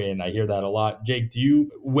you, and I hear that a lot. Jake,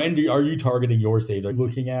 are you targeting your saves? Are you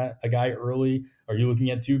looking at a guy early? Are you looking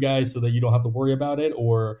at two guys so that you don't have to worry about it?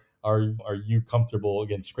 Or are you comfortable,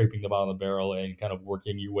 again, scraping the bottom of the barrel and kind of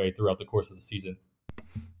working your way throughout the course of the season?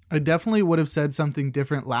 I definitely would have said something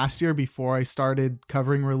different last year before I started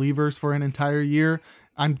covering relievers for an entire year.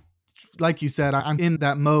 I'm, like you said, I'm in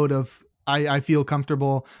that mode of I feel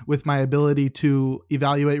comfortable with my ability to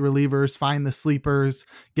evaluate relievers, find the sleepers,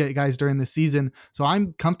 get guys during the season. So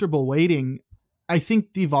I'm comfortable waiting. I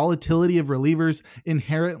think the volatility of relievers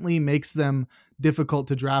inherently makes them difficult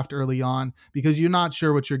to draft early on because you're not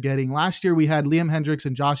sure what you're getting. Last year, we had Liam Hendriks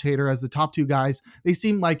and Josh Hader as the top two guys. They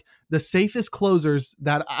seemed like the safest closers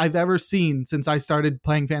that I've ever seen since I started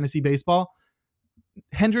playing fantasy baseball.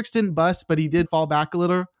 Hendricks didn't bust, but he did fall back a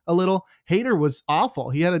little. Hader was awful.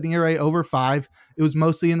 He had an ERA over 5. It was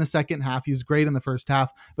mostly in the second half. He was great in the first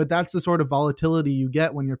half, but that's the sort of volatility you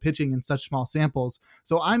get when you're pitching in such small samples.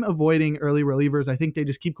 So I'm avoiding early relievers. I think they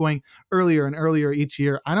just keep going earlier and earlier each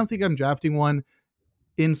year. I don't think I'm drafting one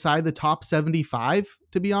inside the top 75,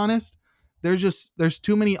 to be honest. There's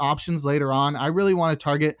too many options later on. I really want to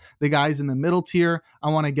target the guys in the middle tier. I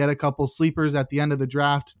want to get a couple sleepers at the end of the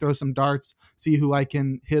draft, throw some darts, see who I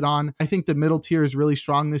can hit on. I think the middle tier is really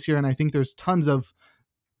strong this year, and I think there's tons of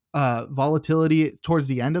volatility towards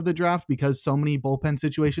the end of the draft because so many bullpen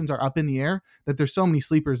situations are up in the air that there's so many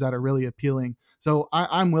sleepers that are really appealing. So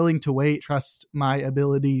I'm willing to wait, trust my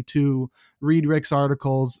ability to read Rick's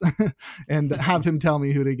articles and have him tell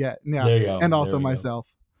me who to get. Yeah, there you go. And also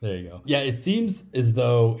myself. There you go. Yeah, it seems as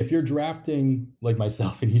though if you're drafting like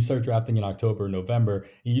myself and you start drafting in October, November,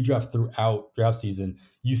 and you draft throughout draft season,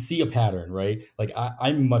 you see a pattern, right? Like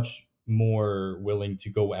I'm much more willing to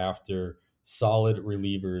go after solid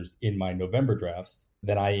relievers in my November drafts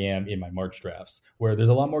than I am in my March drafts, where there's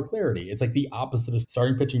a lot more clarity. It's like the opposite of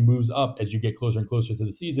starting pitching moves up as you get closer and closer to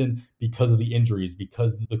the season because of the injuries,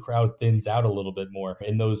 because the crowd thins out a little bit more,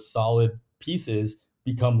 and those solid pieces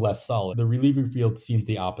become less solid. The reliever field seems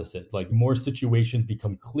the opposite. Like more situations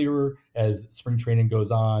become clearer as spring training goes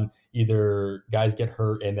on. Either guys get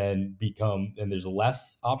hurt and there's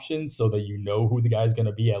less options so that you know who the guy's going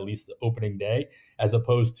to be at least the opening day, as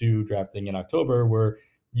opposed to drafting in October where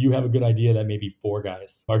you have a good idea that maybe 4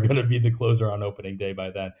 guys are going to be the closer on opening day by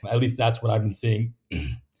then. At least that's what I've been seeing.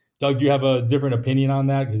 Doug, do you have a different opinion on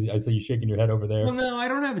that? Because I see you shaking your head over there. Well, no, I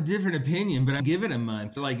don't have a different opinion, but I give it a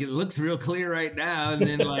month. Like, it looks real clear right now. And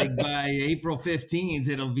then, like, by April 15th,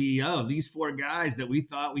 it'll be, these 4 guys that we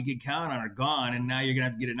thought we could count on are gone. And now you're going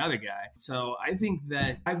to have to get another guy. So I think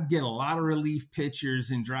that I get a lot of relief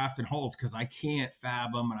pitchers in draft and holds because I can't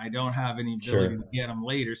fab them and I don't have any ability to get them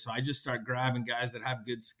later. So I just start grabbing guys that have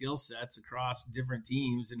good skill sets across different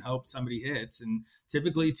teams and hope somebody hits. And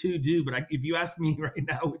typically 2 do. But if you ask me right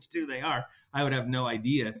now which 2 they are, I would have no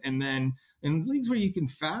idea. And then in leagues where you can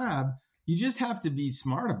fab, you just have to be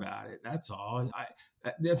smart about it. That's all.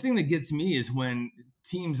 The thing that gets me is when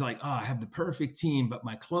teams like, I have the perfect team, but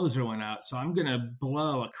my closer went out. So I'm going to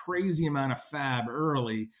blow a crazy amount of fab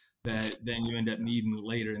early that then you end up needing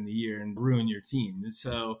later in the year and ruin your team. And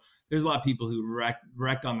so there's a lot of people who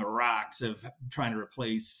wreck on the rocks of trying to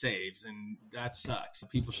replace saves, and that sucks.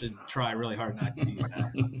 People should try really hard not to do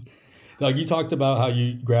that. Doug, you talked about how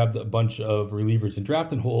you grabbed a bunch of relievers in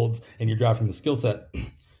draft and holds and you're drafting the skill set.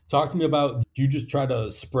 Talk to me about, do you just try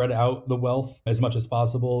to spread out the wealth as much as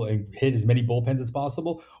possible and hit as many bullpens as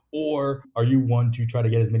possible? Or are you one to try to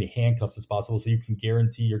get as many handcuffs as possible so you can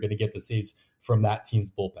guarantee you're going to get the saves from that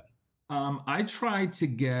team's bullpen? I try to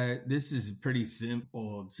get, this is pretty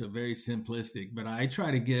simple, it's very simplistic, but I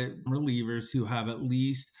try to get relievers who have at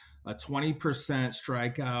least a 20%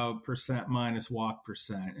 strikeout percent minus walk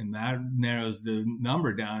percent. And that narrows the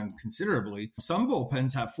number down considerably. Some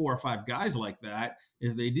bullpens have 4 or 5 guys like that.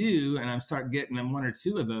 If they do, and I start getting them 1 or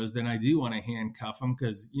 2 of those, then I do want to handcuff them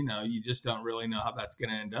because, you just don't really know how that's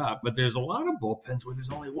going to end up. But there's a lot of bullpens where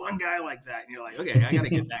there's only 1 guy like that. And you're like, okay, I got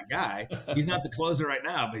to get that guy. He's not the closer right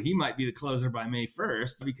now, but he might be the closer by May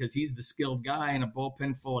 1st because he's the skilled guy in a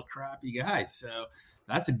bullpen full of crappy guys. So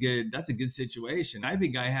that's a good situation. I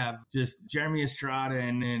think I have just Jeremy Estrada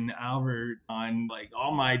and Albert on like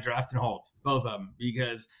all my draft and holds, both of them,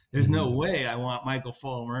 because there's no way I want Michael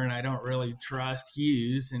Fulmer, and I don't really trust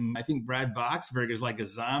Hughes. And I think Brad Boxberger is like a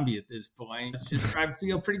zombie at this point. It's just, I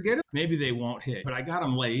feel pretty good. Maybe they won't hit, but I got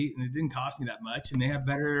them late and it didn't cost me that much, and they have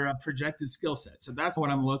better projected skill sets. So that's what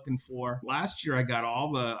I'm looking for. Last year, I got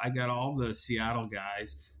all the Seattle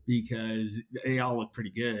guys, because they all look pretty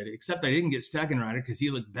good, except I didn't get Steckenrider because he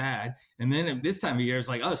looked bad. And then at this time of year, it's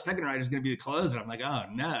like, Steckenrider is going to be the closer. I'm like, oh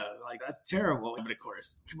no, like that's terrible. But of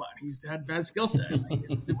course, come on, he's had bad skill set. Like,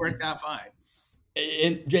 it worked out fine.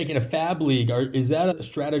 And Jake, in a fab league, is that a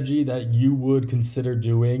strategy that you would consider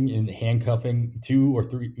doing in handcuffing 2 or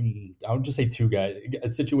 3? I would just say 2 guys. A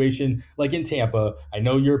situation like in Tampa. I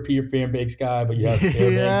know you're a Peter Fairbanks guy, but you have Fairbanks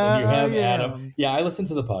and you have Adam. Yeah, I listen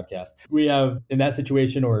to the podcast. We have in that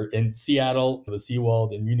situation, or in Seattle, the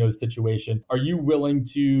Seawald and situation. Are you willing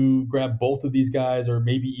to grab both of these guys, or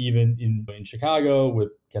maybe even in Chicago with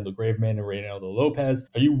Kendall Graveman and Reynaldo Lopez?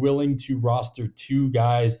 Are you willing to roster 2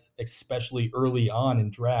 guys, especially early on in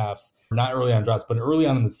drafts, or not early on drafts, but early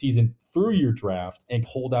on in the season through your draft, and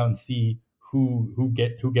hold out and see who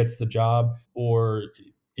gets the job? Or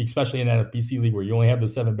especially in an NFBC league where you only have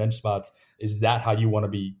those 7 bench spots, is that how you want to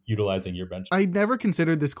be utilizing your bench? I never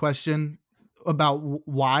considered this question about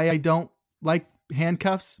why I don't like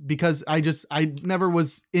handcuffs, because I never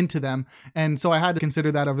was into them. And so I had to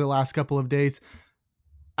consider that over the last couple of days.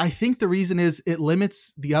 I think the reason is it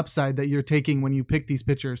limits the upside that you're taking when you pick these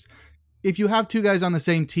pitchers. If you have 2 guys on the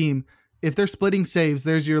same team, if they're splitting saves,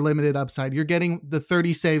 there's your limited upside. You're getting the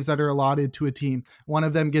 30 saves that are allotted to a team. One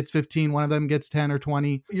of them gets 15, one of them gets 10 or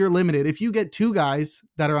 20. You're limited. If you get 2 guys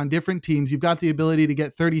that are on different teams, you've got the ability to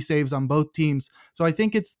get 30 saves on both teams. So I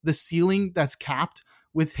think it's the ceiling that's capped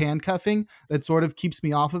with handcuffing that sort of keeps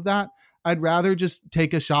me off of that. I'd rather just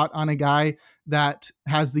take a shot on a guy that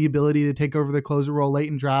has the ability to take over the closer role late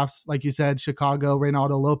in drafts. Like you said, Chicago,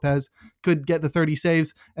 Reynaldo Lopez could get the 30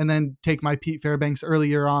 saves, and then take my Pete Fairbanks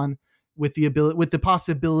earlier on with the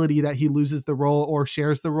possibility that he loses the role or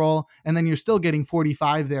shares the role, and then you're still getting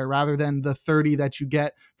 45 there rather than the 30 that you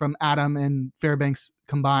get from Adam and Fairbanks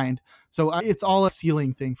combined. So it's all a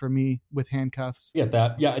ceiling thing for me with handcuffs. Get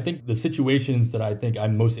that. Yeah, I think the situations that I think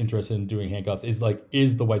I'm most interested in doing handcuffs is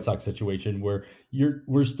the White Sox situation where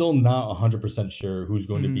we're still not 100% sure who's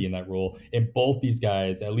going to be in that role. And both these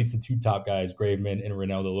guys, at least the two top guys, Graveman and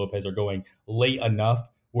Reynaldo Lopez, are going late enough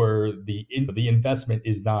where the investment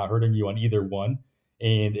is not hurting you on either one.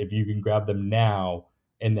 And if you can grab them now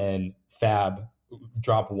and then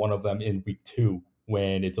drop one of them in week 2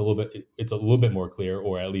 when it's a little bit more clear,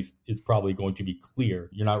 or at least it's probably going to be clear,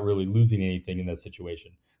 you're not really losing anything in that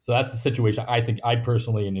situation. So that's the situation I think I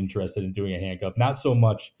personally am interested in doing a handcuff. Not so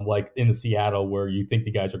much like in the Seattle where you think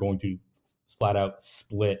the guys are going to flat out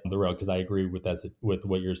split the road, because I agree with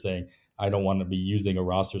what you're saying. I don't want to be using a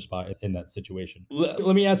roster spot in that situation.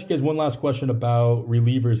 Let me ask you guys one last question about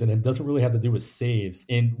relievers, and it doesn't really have to do with saves.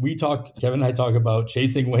 And Kevin and I talk about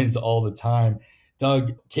chasing wins all the time.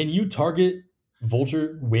 Doug, can you target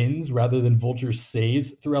vulture wins rather than vulture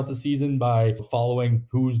saves throughout the season by following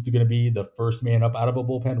who's going to be the first man up out of a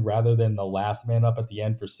bullpen rather than the last man up at the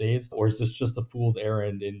end for saves? Or is this just a fool's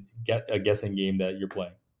errand and a guessing game that you're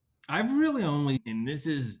playing? I've really only, and this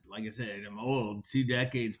is, like I said, I'm old, 2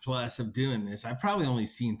 decades plus of doing this. I've probably only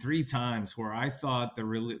seen 3 times where I thought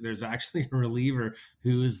there's actually a reliever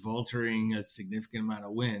who is vulturing a significant amount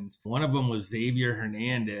of wins. One of them was Xavier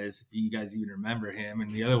Hernandez, if you guys even remember him, and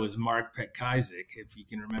the other was Mark Petkazik, if you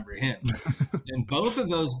can remember him. And both of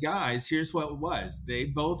those guys, here's what it was. They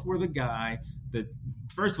both were the guy that,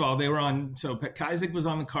 first of all, so Petkazik was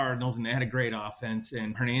on the Cardinals and they had a great offense,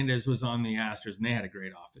 and Hernandez was on the Astros and they had a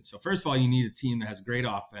great offense. So first of all, you need a team that has great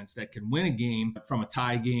offense that can win a game from a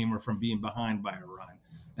tie game or from being behind by a run.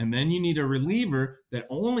 And then you need a reliever that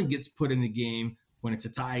only gets put in the game when it's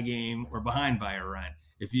a tie game or behind by a run.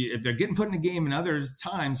 If they're getting put in a game in other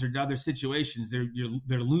times or other situations,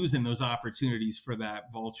 they're losing those opportunities for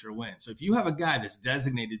that vulture win. So if you have a guy that's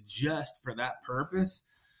designated just for that purpose,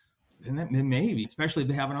 then maybe, especially if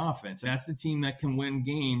they have an offense. That's the team that can win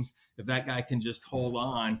games if that guy can just hold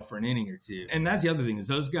on for an inning or two. And that's the other thing, is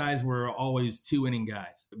those guys were always 2-inning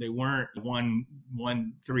guys. They weren't one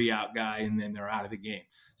 3-out guy and then they're out of the game.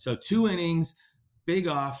 So 2 innings, big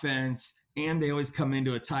offense, and they always come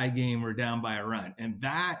into a tie game or down by a run. And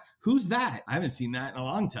who's that? I haven't seen that in a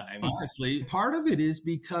long time, honestly. Part of it is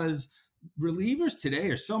because relievers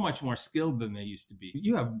today are so much more skilled than they used to be.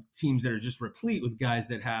 You have teams that are just replete with guys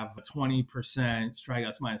that have 20%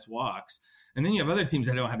 strikeouts minus walks. And then you have other teams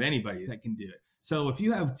that don't have anybody that can do it. So if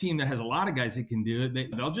you have a team that has a lot of guys that can do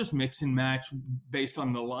it, they'll just mix and match based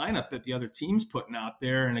on the lineup that the other team's putting out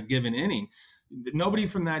there in a given inning. Nobody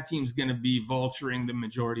from that team's going to be vulturing the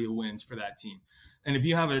majority of wins for that team. And if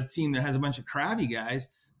you have a team that has a bunch of crabby guys,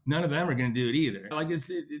 none of them are going to do it either.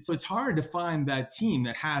 It's hard to find that team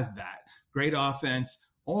that has that great offense,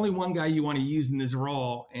 only one guy you want to use in this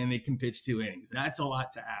role, and they can pitch 2 innings. That's a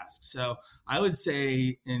lot to ask. So I would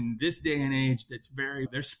say in this day and age,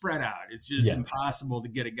 they're spread out. It's just impossible to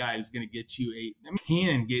get a guy who's going to get you 8. I mean,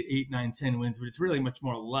 can get 8, 9, 10 wins, but it's really much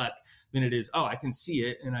more luck than it is, I can see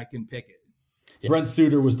it and I can pick it. Yeah. Brent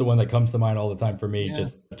Suter was the one that comes to mind all the time for me. Yeah.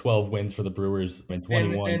 Just 12 wins for the Brewers in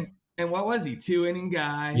 21. And what was he? 2-inning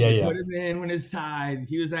guy. They put him in when it's tied.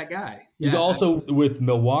 He was that guy. He's also with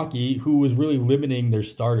Milwaukee, who was really limiting their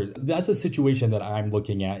starters. That's a situation that I'm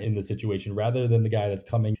looking at in the situation, rather than the guy that's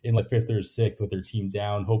coming in like 5th or 6th with their team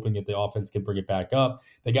down, hoping that the offense can bring it back up.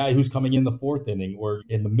 The guy who's coming in the 4th inning or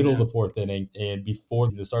in the middle of the 4th inning, and before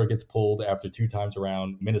the starter gets pulled after 2 times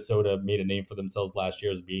around. Minnesota made a name for themselves last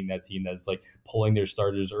year as being that team that's like pulling their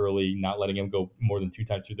starters early, not letting them go more than 2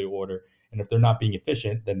 times through the order. And if they're not being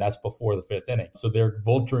efficient, then that's before the 5th inning. So they're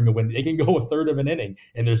vulturing a win. They can go a third of an inning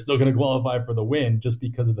and they're still going to qualify for the win just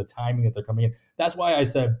because of the timing that they're coming in. That's why I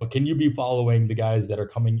said, can you be following the guys that are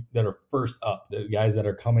first up, the guys that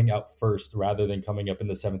are coming out first rather than coming up in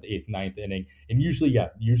the 7th, 8th, 9th inning? And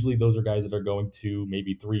usually those are guys that are going to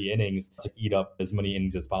maybe 3 innings to eat up as many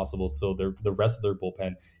innings as possible. So the rest of their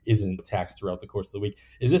bullpen isn't taxed throughout the course of the week.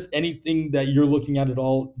 Is this anything that you're looking at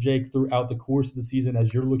all, Jake, throughout the course of the season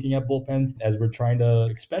as you're looking at bullpens? As we're trying to,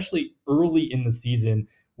 especially early in the season,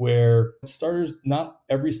 where not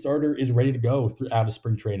every starter is ready to go out of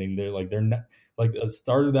spring training. They're not like a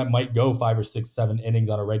starter that might go 5 or 6, 7 innings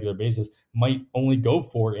on a regular basis might only go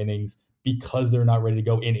 4 innings because they're not ready to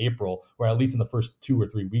go in April, or at least in the first 2 or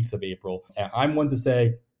 3 weeks of April. And I'm one to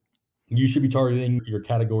say, You should be targeting your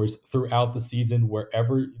categories throughout the season,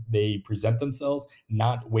 wherever they present themselves,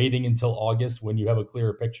 not waiting until August when you have a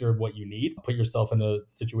clearer picture of what you need. Put yourself in a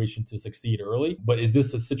situation to succeed early. But is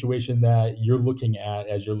this a situation that you're looking at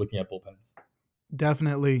as you're looking at bullpens?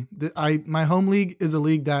 Definitely. My home league is a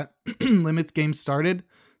league that limits games started.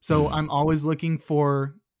 So I'm always looking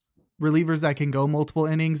for relievers that can go multiple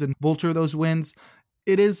innings and vulture those wins.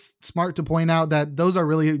 It is smart to point out that those are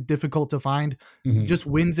really difficult to find, just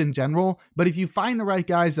wins in general. But if you find the right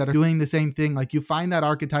guys that are doing the same thing, like you find that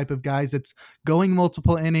archetype of guys that's going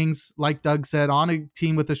multiple innings, like Doug said, on a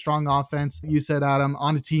team with a strong offense, you said, Adam,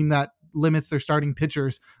 on a team that limits their starting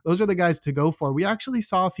pitchers, those are the guys to go for. We actually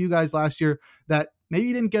saw a few guys last year that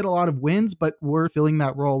maybe didn't get a lot of wins, but were filling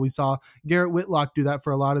that role. We saw Garrett Whitlock do that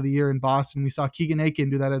for a lot of the year in Boston. We saw Keegan Aiken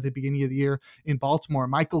do that at the beginning of the year in Baltimore.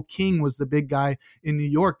 Michael King was the big guy in New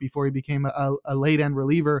York before he became a late end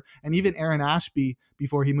reliever. And even Aaron Ashby,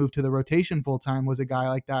 before he moved to the rotation full time, was a guy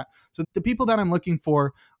like that. So the people that I'm looking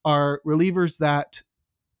for are relievers that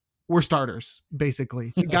were starters,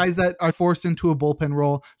 basically. Guys that are forced into a bullpen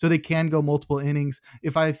role so they can go multiple innings.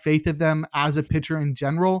 If I have faith in them as a pitcher in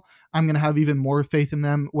general, I'm going to have even more faith in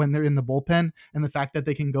them when they're in the bullpen. And the fact that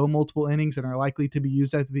they can go multiple innings and are likely to be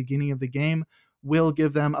used at the beginning of the game will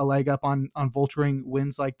give them a leg up on vulturing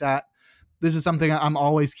wins like that. This is something I'm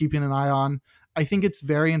always keeping an eye on. I think it's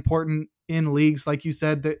very important in leagues, like you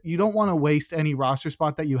said, that you don't want to waste any roster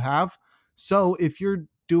spot that you have. So if you're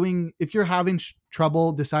having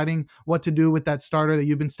trouble deciding what to do with that starter that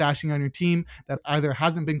you've been stashing on your team that either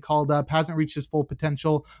hasn't been called up, hasn't reached his full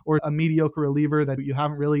potential, or a mediocre reliever that you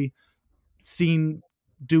haven't really seen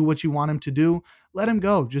do what you want him to do, let him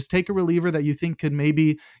go. Just take a reliever that you think could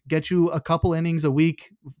maybe get you a couple innings a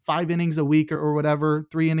week, 5 innings a week or whatever,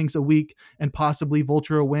 3 innings a week, and possibly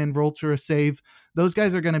vulture a win, vulture a save. Those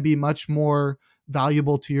guys are going to be much more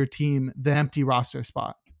valuable to your team than empty roster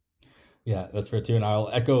spot. Yeah, that's fair too. And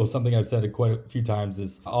I'll echo something I've said quite a few times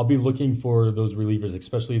is I'll be looking for those relievers,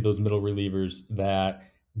 especially those middle relievers that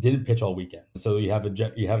didn't pitch all weekend. So you have a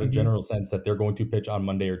general sense that they're going to pitch on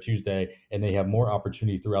Monday or Tuesday, and they have more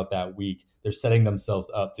opportunity throughout that week. They're setting themselves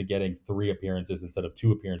up to getting 3 appearances instead of 2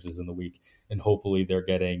 appearances in the week. And hopefully they're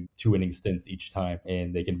getting 2 inning stints each time,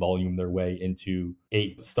 and they can volume their way into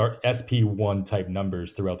 8 start SP1 type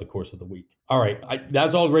numbers throughout the course of the week. All right.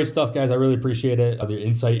 That's all great stuff, guys. I really appreciate it. The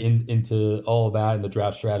insight into all of that and the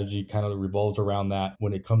draft strategy kind of revolves around that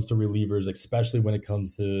when it comes to relievers, especially when it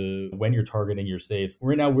comes to when you're targeting your saves.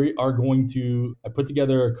 Right now, we are going to put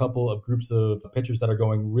together a couple of groups of pitchers that are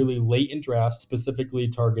going really late in drafts, specifically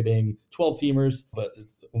targeting 12-teamers, but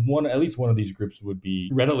at least one of these groups would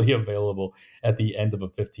be readily available at the end of a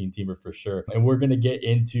 15-teamer for sure. And we're going to get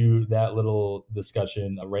into that little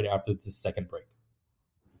discussion right after the second break.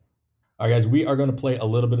 All right, guys, we are going to play a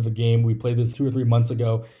little bit of a game. We played this 2 or 3 months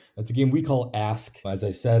ago. It's a game we call Ask. As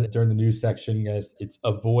I said during the news section, guys, it's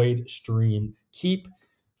avoid, stream, keep.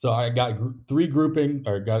 So I got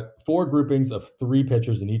 4 groupings of 3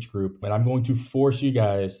 pitchers in each group, and I'm going to force you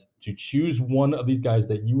guys to choose one of these guys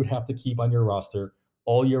that you would have to keep on your roster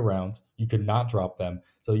all year round. You could not drop them.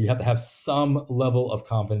 So you have to have some level of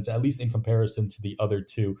confidence, at least in comparison to the other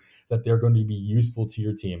 2, that they're going to be useful to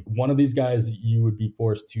your team. One of these guys you would be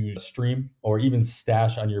forced to stream or even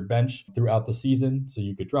stash on your bench throughout the season. So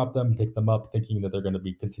you could drop them, pick them up, thinking that they're going to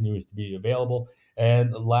be continuing to be available.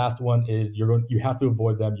 And the last one is you have to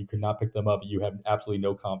avoid them. You could not pick them up. You have absolutely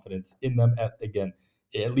no confidence in them,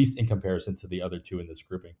 at least in comparison to the other 2 in this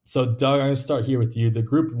grouping. So Doug, I'm going to start here with you. The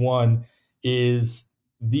group 1 is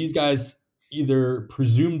these guys either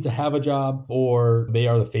presumed to have a job or they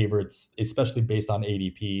are the favorites, especially based on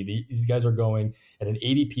ADP. These guys are going at an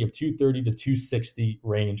ADP of 230 to 260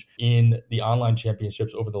 range in the online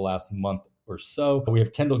championships over the last month or so. We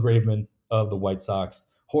have Kendall Graveman of the White Sox,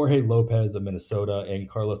 Jorge Lopez of Minnesota, and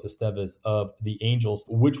Carlos Estevez of the Angels.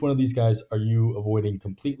 Which one of these guys are you avoiding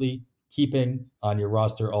completely, keeping on your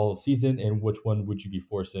roster all season, and which one would you be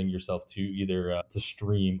forcing yourself to either to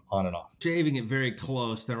stream on and off? Shaving it very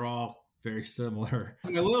close. They're all very similar.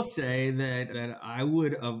 I will say that I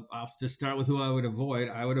would, I'll just start with who I would avoid.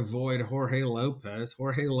 I would avoid Jorge Lopez.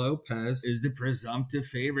 Jorge Lopez is the presumptive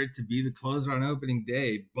favorite to be the closer on opening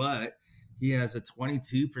day, but he has a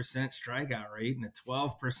 22% strikeout rate and a 12%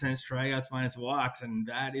 strikeouts minus walks, and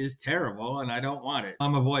that is terrible, and I don't want it.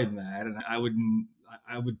 I'm avoiding that, and I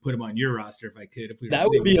would put him on your roster if I could. That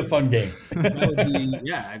would be a fun game. That would be,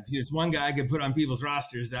 yeah. If it's one guy I could put on people's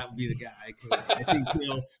rosters, that would be the guy. Because I think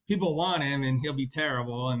people want him, and he'll be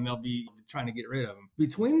terrible, and they'll be trying to get rid of him.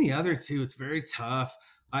 Between the other 2, it's very tough.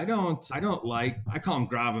 I call him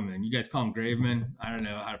Graveman. You guys call him Graveman. I don't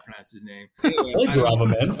know how to pronounce his name. Anyway, I like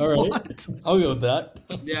Graveman. All right. I'll go with that.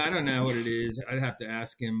 Yeah, I don't know what it is. I'd have to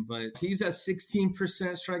ask him, but he's at 16%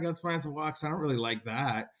 strikeouts, finds, and walks. I don't really like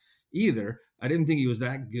that either. I didn't think he was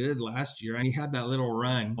that good last year. And he had that little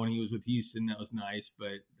run when he was with Houston. That was nice,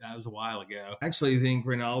 but that was a while ago. I actually think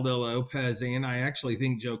Ronaldo Lopez and I actually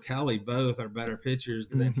think Joe Kelly both are better pitchers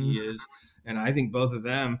than he is. And I think both of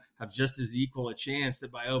them have just as equal a chance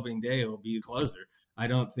that by opening day it will be the closer. I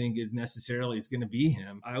don't think it necessarily is going to be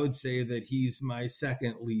him. I would say that he's my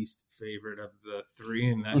second least favorite of the three,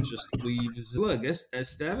 and that just leaves. Look,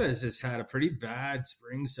 Estevez has had a pretty bad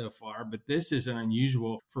spring so far, but this isn't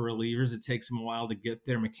unusual for relievers. It takes them a while to get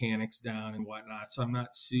their mechanics down and whatnot, so I'm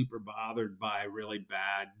not super bothered by really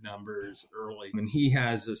bad numbers early. And he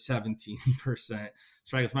has a 17%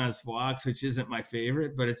 strikeouts minus walks, which isn't my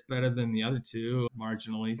favorite, but it's better than the other two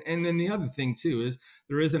marginally. And then the other thing, too, is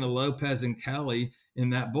there isn't a Lopez and Kelly in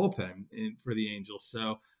that bullpen for the Angels.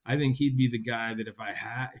 So I think he'd be the guy that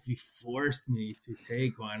if he forced me to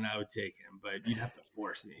take one, I would take him. But you'd have to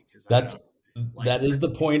force me because that is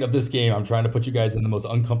the point of this game. I'm trying to put you guys in the most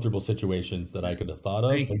uncomfortable situations that I could have thought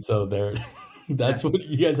of. And so that's what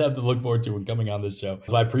you guys have to look forward to when coming on this show.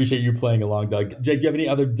 So I appreciate you playing along, Doug. Jake, do you have any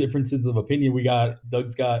other differences of opinion?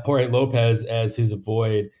 Doug's got Jorge Lopez as his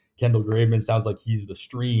avoid. Kendall Graveman sounds like he's the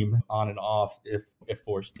stream on and off if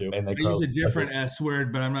forced to. And then I use a different S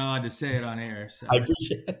word, but I'm not allowed to say it on air. So. I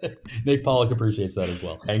appreciate it. Nick Pollock appreciates that as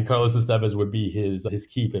well. And Carlos Estevez would be his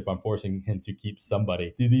keep if I'm forcing him to keep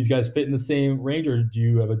somebody. Do these guys fit in the same range, or do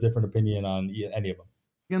you have a different opinion on any of them?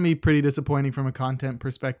 Going to be pretty disappointing from a content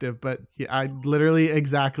perspective, but I literally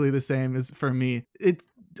exactly the same as for me.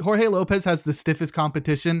 Jorge Lopez has the stiffest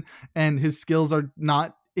competition, and his skills are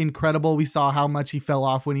not incredible. We saw how much he fell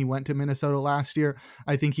off when he went to Minnesota last year.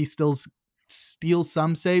 I think he still steals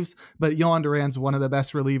some saves, but Yohan Duran's one of the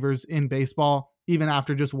best relievers in baseball, even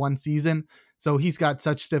after just one season. So he's got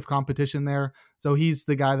such stiff competition there. So he's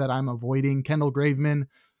the guy that I'm avoiding. Kendall Graveman,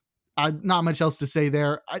 not much else to say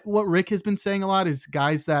there. What Rick has been saying a lot is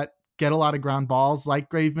guys that get a lot of ground balls like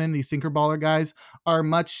Graveman, these sinker baller guys, are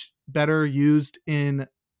much better used in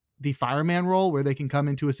the fireman role where they can come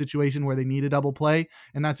into a situation where they need a double play.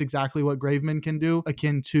 And that's exactly what Graveman can do,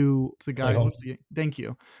 akin to the guy. Thank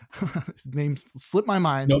you. His name slipped my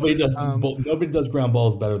mind. Nobody does ground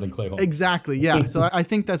balls better than Clay Holmes. Exactly. Yeah. So I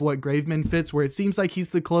think that's what Graveman fits, where it seems like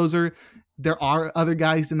he's the closer. There are other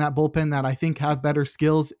guys in that bullpen that I think have better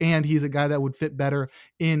skills, and he's a guy that would fit better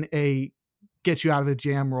in a get you out of a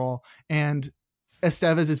jam role. And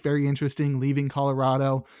Estevez is very interesting, leaving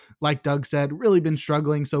Colorado. Like Doug said, really been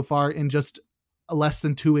struggling so far in just less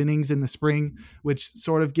than 2 innings in the spring, which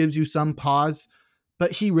sort of gives you some pause.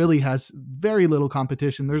 But he really has very little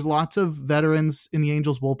competition. There's lots of veterans in the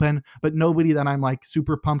Angels bullpen, but nobody that I'm like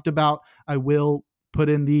super pumped about. I will put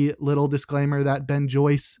in the little disclaimer that Ben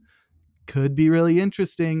Joyce could be really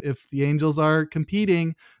interesting if the Angels are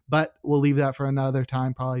competing, but we'll leave that for another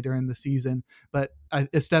time, probably during the season. But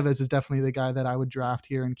Estevez is definitely the guy that I would draft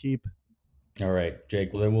here and keep. All right,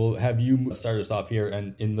 Jake. Well, then we'll have you start us off here.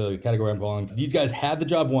 And in the category I'm calling, these guys had the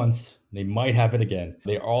job once. They might have it again.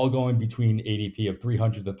 They are all going between ADP of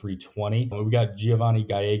 300 to 320. We got Giovanni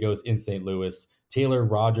Gallegos in St. Louis, Taylor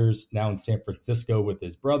Rogers now in San Francisco with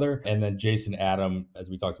his brother, and then Jason Adam, as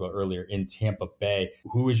we talked about earlier, in Tampa Bay.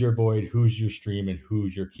 Who is your void? Who's your stream? And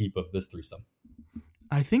who's your keep of this threesome?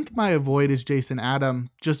 I think my avoid is Jason Adam,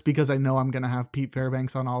 just because I know I'm going to have Pete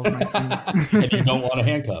Fairbanks on all of my teams. And you don't want to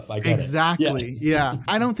handcuff. I get exactly. it. Yeah.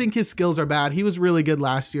 I don't think his skills are bad. He was really good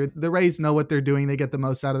last year. The Rays know what they're doing. They get the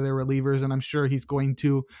most out of their relievers, and I'm sure he's going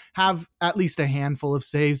to have at least a handful of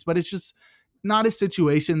saves, but it's just not a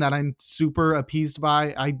situation that I'm super appeased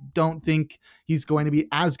by. I don't think he's going to be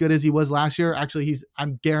as good as he was last year. Actually,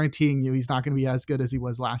 I'm guaranteeing you he's not going to be as good as he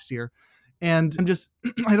was last year. And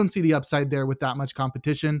I don't see the upside there with that much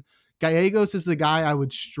competition. Gallegos is the guy I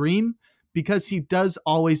would stream because he does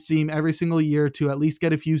always seem every single year to at least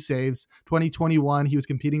get a few saves. 2021, he was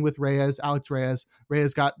competing with Alex Reyes.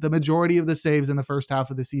 Reyes got the majority of the saves in the first half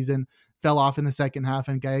of the season, fell off in the second half,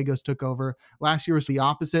 and Gallegos took over. Last year was the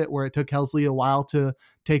opposite, where it took Helsley a while to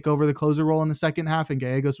take over the closer role in the second half, and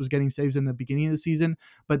Gallegos was getting saves in the beginning of the season.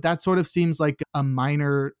 But that sort of seems like a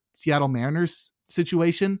minor Seattle Mariners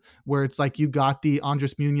situation where it's like you got the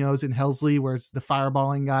Andres Munoz and Helsley, where it's the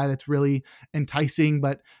fireballing guy that's really enticing,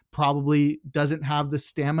 but probably doesn't have the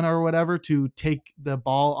stamina or whatever to take the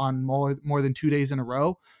ball on more than 2 days in a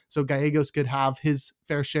row. So Gallegos could have his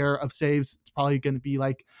fair share of saves. It's probably going to be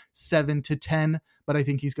like 7 to 10, but I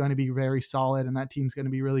think he's going to be very solid and that team's going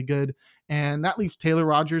to be really good. And that leaves Taylor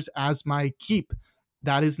Rogers as my keep.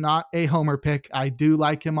 That is not a homer pick. I do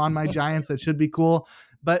like him on my Giants. That should be cool.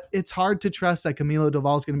 But it's hard to trust that Camilo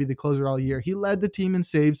Doval is going to be the closer all year. He led the team in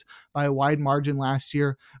saves by a wide margin last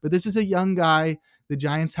year, but this is a young guy. The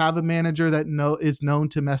Giants have a manager that is known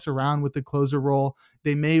to mess around with the closer role.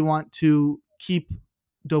 They may want to keep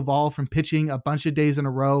Doval from pitching a bunch of days in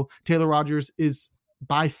a row. Taylor Rogers is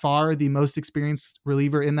by far the most experienced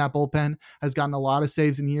reliever in that bullpen, has gotten a lot of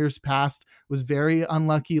saves in years past, was very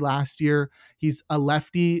unlucky last year. He's a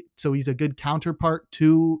lefty, so he's a good counterpart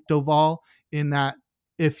to Doval in that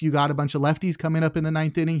if you got a bunch of lefties coming up in the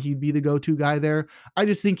ninth inning, he'd be the go-to guy there. I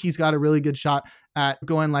just think he's got a really good shot at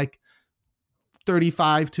going like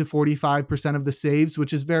 35 to 45% of the saves,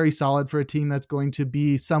 which is very solid for a team that's going to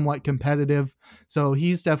be somewhat competitive. So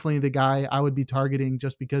he's definitely the guy I would be targeting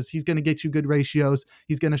just because he's going to get you good ratios.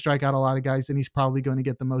 He's going to strike out a lot of guys, and he's probably going to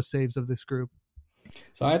get the most saves of this group.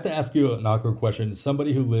 So I have to ask you an awkward question.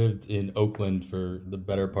 Somebody who lived in Oakland for the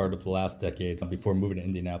better part of the last decade before moving to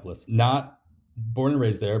Indianapolis, not born and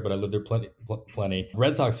raised there, but I lived there plenty.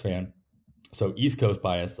 Red Sox fan, so East Coast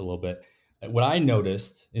biased a little bit. What I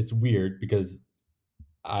noticed, it's weird because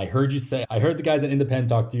I heard the guys at Independent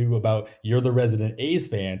talk to you about you're the resident A's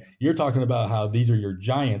fan. You're talking about how these are your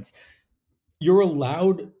Giants. You're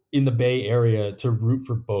allowed in the Bay Area to root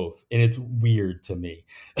for both. And it's weird to me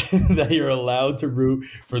that you're allowed to root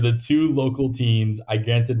for the two local teams. I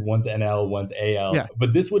granted one's NL, one's AL,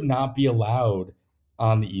 but this would not be allowed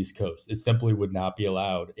on the East Coast. It simply would not be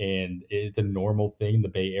allowed. And it's a normal thing in the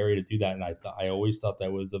Bay Area to do that. And I always thought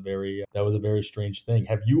that was a very strange thing.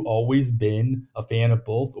 Have you always been a fan of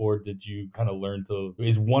both, or did you kind of learn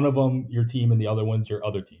is one of them your team and the other one's your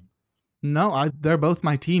other team? No, they're both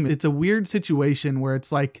my team. It's a weird situation where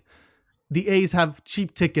it's like the A's have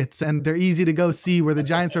cheap tickets and they're easy to go see, where the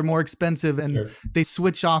Giants are more expensive and they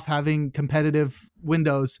switch off having competitive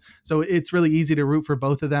windows. So it's really easy to root for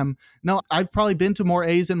both of them. No, I've probably been to more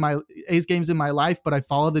A's games in my life, but I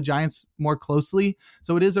follow the Giants more closely.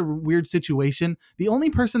 So it is a weird situation. The only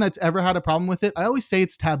person that's ever had a problem with it, I always say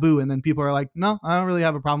it's taboo. And then people are like, no, I don't really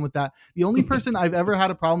have a problem with that. The only person I've ever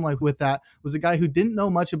had a problem with that was a guy who didn't know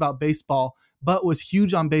much about baseball, but was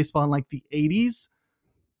huge on baseball in like the 80s.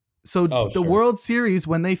 So the World Series,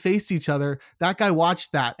 when they faced each other, that guy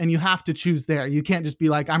watched that, and you have to choose there. You can't just be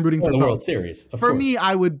like, I'm rooting for the both. World Series. For me,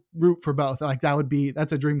 I would root for both. Like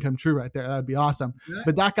that's a dream come true right there. That'd be awesome. Yeah.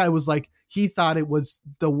 But that guy was like, he thought it was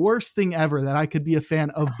the worst thing ever that I could be a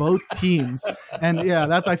fan of both teams. And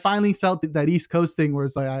I finally felt that East Coast thing where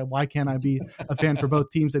it's like, why can't I be a fan for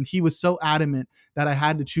both teams? And he was so adamant that I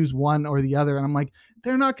had to choose one or the other. And I'm like,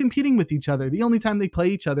 they're not competing with each other. The only time they play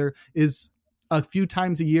each other is a few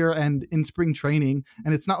times a year and in spring training.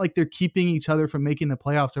 And it's not like they're keeping each other from making the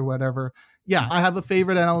playoffs or whatever. Yeah, I have a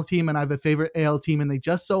favorite NL team and I have a favorite AL team, and they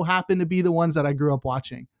just so happen to be the ones that I grew up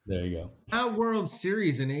watching. There you go. That World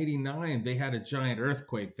Series in '89, they had a giant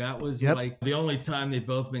earthquake. That was like the only time they've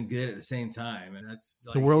both been good at the same time. And that's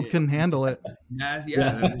like, the world couldn't handle it.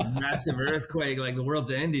 Massive earthquake, like the world's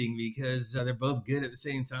ending because they're both good at the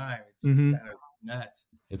same time. It's just kind of nuts.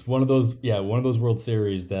 It's one of those World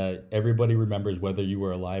Series that everybody remembers whether you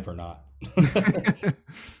were alive or not.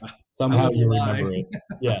 Somehow you remember it.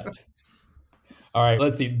 Yeah. All right,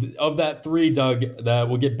 let's see. Of that three, Doug, that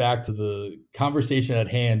we'll get back to the conversation at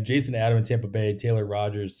hand. Jason Adam in Tampa Bay, Taylor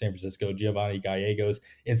Rogers, San Francisco, Giovanni Gallegos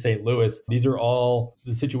in St. Louis. These are all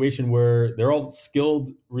the situation where they're all skilled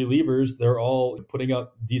relievers. They're all putting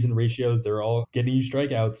up decent ratios. They're all getting you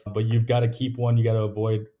strikeouts, but you've got to keep one. You got to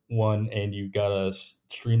avoid one, and you got to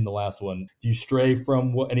stream the last one. Do you stray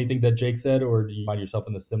from anything that Jake said, or do you find yourself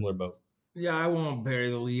in a similar boat? Yeah, I won't bury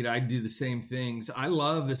the lead. I do the same things. I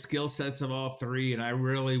love the skill sets of all three, and I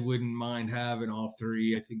really wouldn't mind having all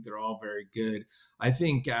three. I think they're all very good. I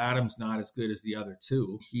think Adam's not as good as the other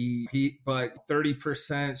two. But 30%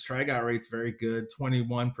 strikeout rate's very good.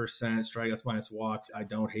 21% strikeouts minus walks. I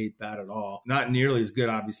don't hate that at all. Not nearly as good,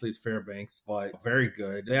 obviously, as Fairbanks, but very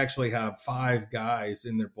good. They actually have 5 guys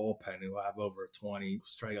in their bullpen who have over 20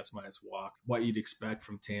 strikeouts minus walks. What you'd expect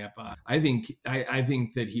from Tampa. I think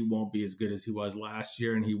that he won't be as good as he was last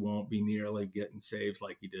year, and he won't be nearly getting saves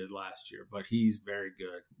like he did last year, but he's very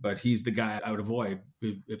good. But he's the guy I would avoid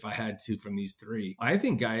if I had to from these three. I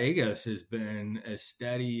think Gallegos has been as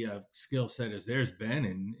steady a skill set as there's been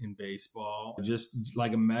in baseball. Just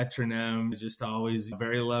like a metronome, just always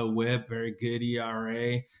very low whip, very good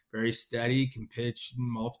ERA, very steady, can pitch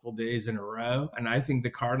multiple days in a row. And I think the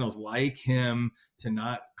Cardinals like him to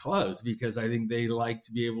not close because I think they like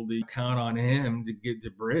to be able to count on him to get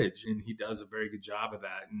to bridge. And he does a very good job of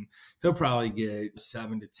that. And he'll probably get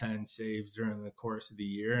 7 to 10 saves during the course of the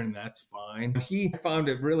year, and that's fine. He found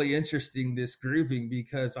it really interesting, this grouping,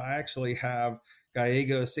 because I actually have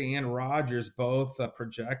Gallegos and Rogers both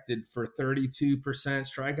projected for 32%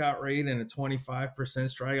 strikeout rate and a 25%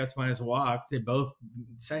 strikeouts minus walks. They both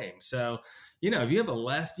same. So, if you have a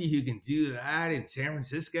lefty who can do that in San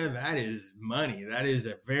Francisco, that is money. That is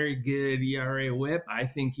a very good ERA whip. I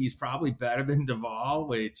think he's probably better than Duvall,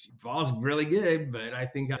 which Duvall's really good, but I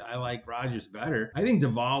think I like Rogers better. I think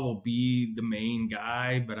Duvall will be the main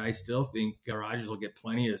guy, but I still think Rogers will get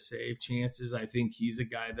plenty of save chances. I think he's a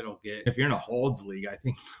guy that'll get, if you're in a holds league, I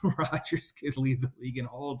think Rogers could lead the league in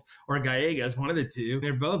holds, or Gallegos, one of the two.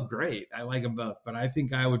 They're both great. I like them both, but I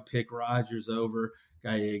think I would pick Rogers over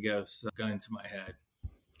Gallegos, gun to my head.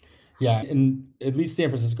 Yeah, and at least San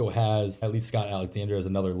Francisco has at least Scott Alexander as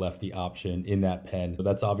another lefty option in that pen. But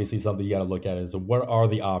that's obviously something you got to look at is what are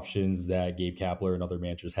the options that Gabe Kapler and other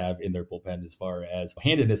managers have in their bullpen as far as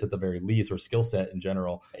handedness at the very least, or skill set in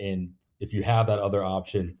general. And if you have that other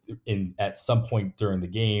option at some point during the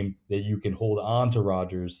game that you can hold on to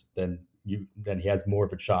Rogers, then he has more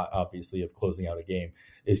of a shot, obviously, of closing out a game,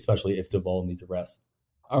 especially if Duvall needs a rest.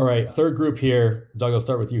 All right, third group here. Doug, I'll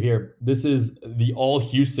start with you here. This is the all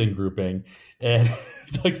Houston grouping, and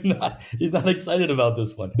he's not excited about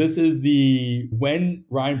this one. This is the when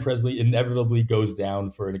Ryan Pressly inevitably goes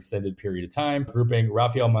down for an extended period of time. Grouping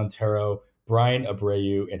Rafael Montero, Bryan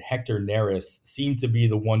Abreu, and Hector Neris seem to be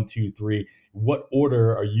the 1, 2, 3. What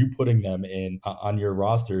order are you putting them in on your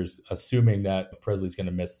rosters, assuming that Pressly's going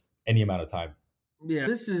to miss any amount of time? Yeah,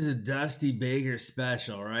 this is a Dusty Baker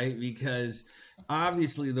special, right? Because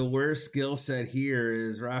obviously the worst skill set here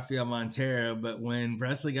is Rafael Montero, but when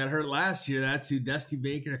Pressly got hurt last year, that's who Dusty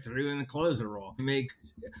Baker threw in the closer role.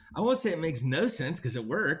 I won't say it makes no sense because it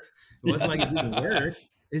worked. It wasn't like it didn't work.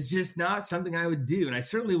 It's just not something I would do, and I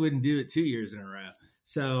certainly wouldn't do it 2 years in a row.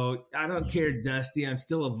 So I don't care, Dusty. I'm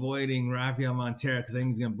still avoiding Rafael Montero because I think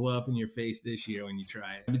he's going to blow up in your face this year when you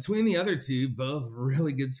try it. Between the other two, both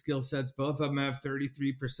really good skill sets. Both of them have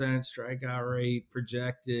 33% strikeout rate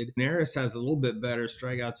projected. Neris has a little bit better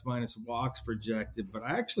strikeouts minus walks projected, but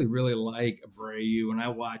I actually really like Abreu. When I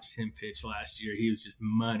watched him pitch last year, he was just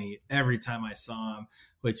money every time I saw him,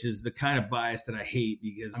 which is the kind of bias that I hate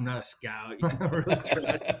because I'm not a scout. I don't really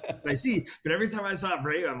trust what I see. But every time I saw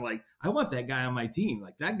Abreu, I'm like, I want that guy on my team.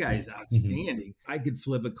 Like, that guy's outstanding. I could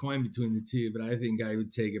flip a coin between the two, but I think I would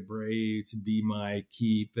take Abreu to be my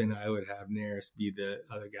keep, and I would have Neris be the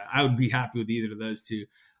other guy. I would be happy with either of those two.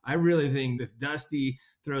 I really think if Dusty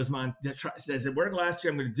says it worked last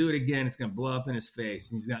year, I'm going to do it again, it's going to blow up in his face,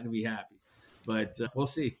 and he's not going to be happy. But we'll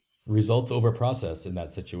see. Results over process in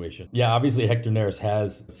that situation. Yeah, obviously Hector Neris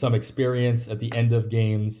has some experience at the end of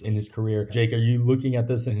games in his career. Jake, are you looking at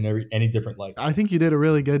this in any different light? I think you did a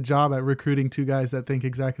really good job at recruiting two guys that think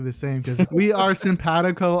exactly the same, because we are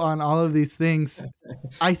simpatico on all of these things.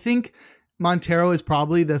 I think Montero is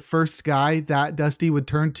probably the first guy that Dusty would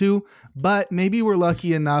turn to, but maybe we're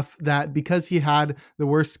lucky enough that because he had the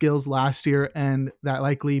worst skills last year, and that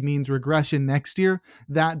likely means regression next year,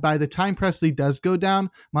 that by the time Pressly does go down,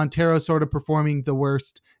 Montero's sort of performing the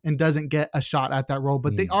worst and doesn't get a shot at that role.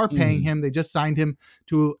 But they are paying him. They just signed him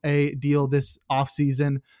to a deal this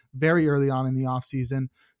offseason, very early on in the offseason.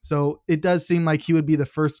 So it does seem like he would be the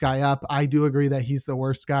first guy up. I do agree that he's the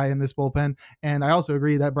worst guy in this bullpen. And I also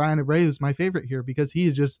agree that Bryan Abreu is my favorite here because he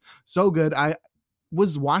is just so good. I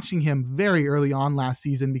was watching him very early on last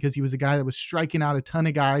season because he was a guy that was striking out a ton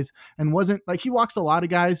of guys and wasn't like, he walks a lot of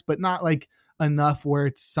guys, but not like enough where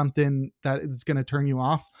it's something that is going to turn you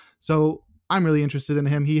off. So I'm really interested in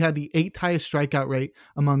him. He had the 8th highest strikeout rate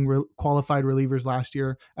among qualified relievers last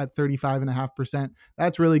year at 35.5%.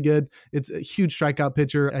 That's really good. It's a huge strikeout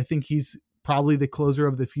pitcher. I think he's probably the closer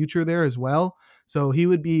of the future there as well. So he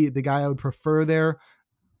would be the guy I would prefer there.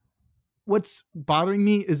 What's bothering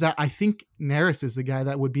me is that I think Neris is the guy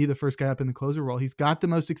that would be the first guy up in the closer role. He's got the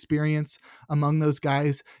most experience among those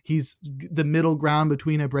guys. He's the middle ground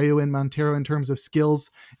between Abreu and Montero in terms of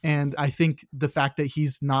skills. And I think the fact that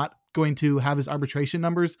he's not going to have his arbitration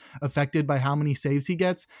numbers affected by how many saves he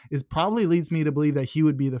gets is probably leads me to believe that he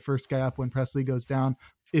would be the first guy up when Pressly goes down,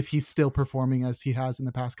 if he's still performing as he has in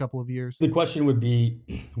the past couple of years. The question would be,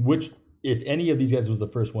 if any of these guys was the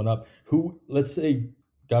first one up, who, let's say,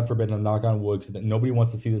 God forbid, I'm knock on wood, because nobody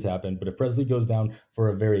wants to see this happen, but if Pressly goes down for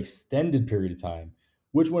a very extended period of time,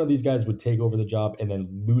 which one of these guys would take over the job and then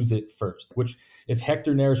lose it first? Which, if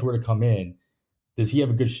Hector Neris were to come in, does he have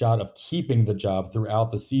a good shot of keeping the job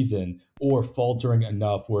throughout the season, or faltering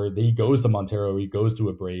enough where he goes to Montero, or he goes to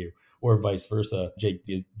Abreu, or vice versa? Jake,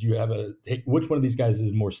 do you have which one of these guys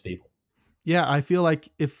is more stable? Yeah, I feel like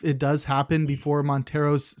if it does happen before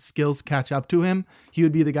Montero's skills catch up to him, he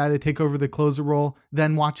would be the guy to take over the closer role,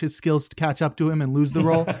 then watch his skills catch up to him and lose the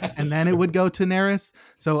role, and then it would go to Neris.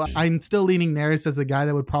 So I'm still leaning Neris as the guy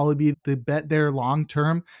that would probably be the bet there long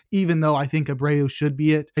term, even though I think Abreu should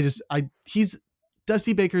be it.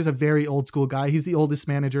 Dusty Baker's a very old school guy. He's the oldest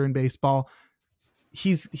manager in baseball.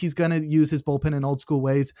 He's going to use his bullpen in old school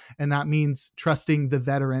ways, and that means trusting the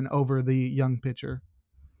veteran over the young pitcher.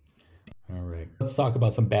 All right. Let's talk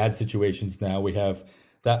about some bad situations now. We have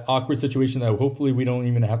that awkward situation that hopefully we don't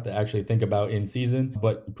even have to actually think about in season,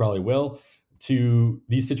 but probably will, to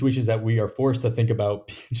these situations that we are forced to think about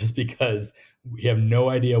just because we have no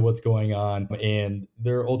idea what's going on and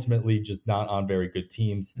they're ultimately just not on very good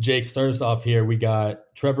teams. Jake, start us off here. We got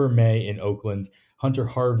Trevor May in Oakland, Hunter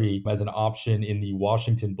Harvey as an option in the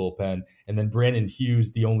Washington bullpen, and then Brandon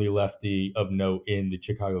Hughes, the only lefty of note in the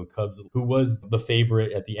Chicago Cubs, who was the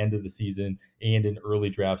favorite at the end of the season and in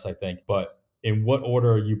early drafts, I think. But in what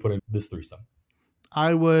order are you putting this threesome?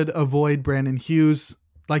 I would avoid Brandon Hughes.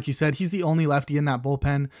 Like you said, he's the only lefty in that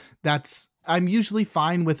bullpen. I'm usually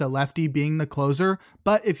fine with a lefty being the closer,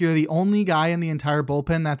 but if you're the only guy in the entire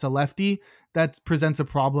bullpen that's a lefty, that presents a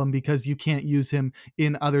problem because you can't use him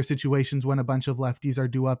in other situations when a bunch of lefties are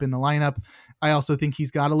due up in the lineup. I also think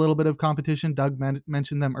he's got a little bit of competition. Doug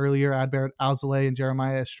mentioned them earlier, Adbert Alzolay and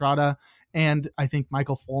Jeremiah Estrada. And I think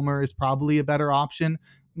Michael Fulmer is probably a better option.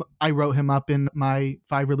 I wrote him up in my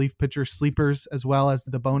 5 relief pitcher sleepers as well as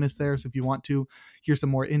the bonus there. So if you want to hear some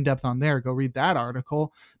more in-depth on there, go read that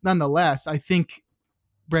article. Nonetheless, I think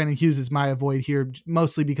Brandon Hughes is my avoid here,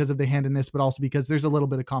 mostly because of the handedness, but also because there's a little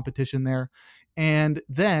bit of competition there. And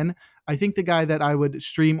then I think the guy that I would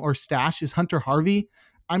stream or stash is Hunter Harvey.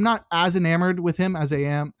 I'm not as enamored with him as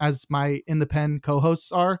my In the Pen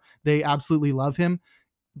co-hosts are. They absolutely love him.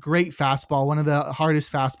 Great fastball, one of the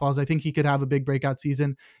hardest fastballs. I think he could have a big breakout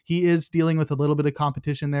season. He is dealing with a little bit of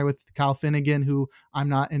competition there with Kyle Finnegan, who I'm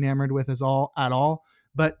not enamored with at all.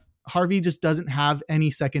 But Harvey just doesn't have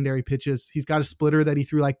any secondary pitches. He's got a splitter that he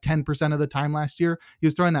threw like 10% of the time last year. He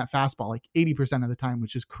was throwing that fastball like 80% of the time,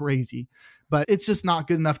 which is crazy. But it's just not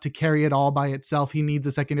good enough to carry it all by itself. He needs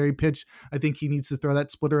a secondary pitch. I think he needs to throw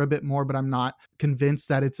that splitter a bit more, but I'm not convinced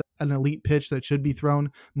that it's an elite pitch that should be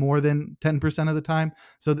thrown more than 10% of the time.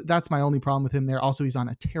 So that's my only problem with him there. Also, he's on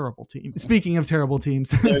a terrible team. Speaking of terrible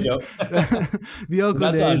teams, there you go. The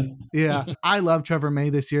Oakland A's. Yeah, I love Trevor May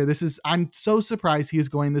this year. I'm so surprised he is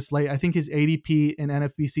going this late. I think his ADP in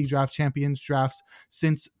NFBC Draft Champions drafts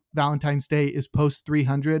since Valentine's Day is post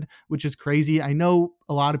 300, which is crazy. I know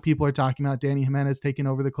a lot of people are talking about Danny Jimenez taking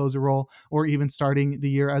over the closer role or even starting the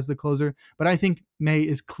year as the closer, but I think May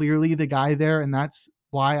is clearly the guy there, and that's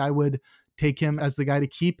why I would take him as the guy to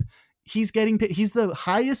keep. He's the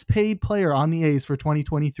highest paid player on the A's for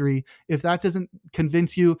 2023. If that doesn't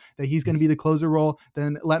convince you that he's going to be the closer role,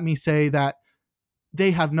 then let me say that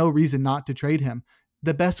they have no reason not to trade him.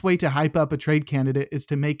 The best way to hype up a trade candidate is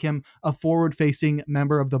to make him a forward-facing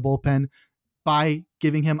member of the bullpen by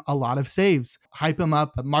giving him a lot of saves. Hype him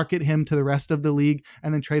up, market him to the rest of the league,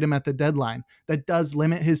 and then trade him at the deadline. That does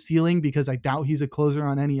limit his ceiling because I doubt he's a closer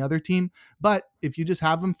on any other team. But if you just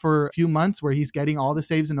have him for a few months where he's getting all the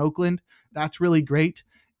saves in Oakland, that's really great.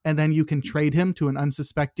 And then you can trade him to an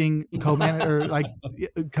unsuspecting co-manager, like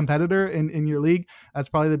competitor in your league. That's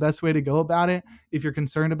probably the best way to go about it. If you're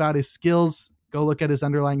concerned about his skills, go look at his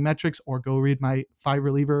underlying metrics or go read my 5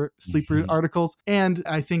 reliever sleeper articles. And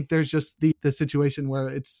I think there's just the situation where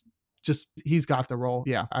it's just, he's got the role.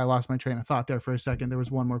 Yeah. I lost my train of thought there for a second. There was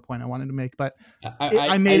one more point I wanted to make, but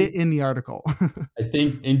I made it in the article. I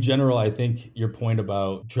think in general, I think your point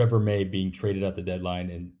about Trevor May being traded at the deadline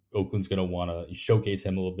and Oakland's going to want to showcase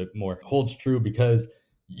him a little bit more holds true because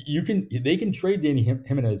they can trade Danny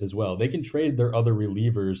Jimenez as well. They can trade their other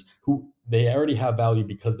relievers who they already have value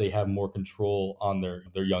because they have more control on their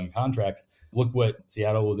young contracts. Look what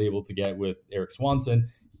Seattle was able to get with Eric Swanson.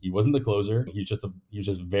 He wasn't the closer. He was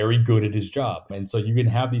just very good at his job. And so you can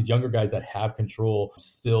have these younger guys that have control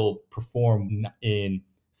still perform in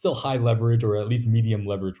still high leverage or at least medium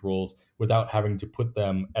leverage roles without having to put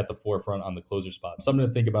them at the forefront on the closer spot. Something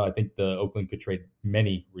to think about. I think the Oakland could trade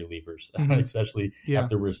many relievers, especially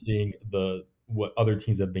after we're seeing what other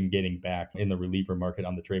teams have been getting back in the reliever market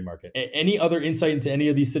on the trade market. Any other insight into any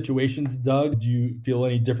of these situations, Doug? Do you feel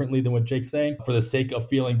any differently than what Jake's saying for the sake of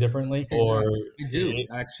feeling differently? Or I do,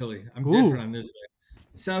 actually. I'm different on this way.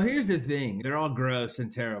 So here's the thing. They're all gross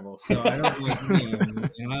and terrible. So I don't like them.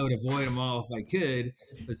 And I would avoid them all if I could.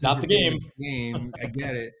 But not the game. I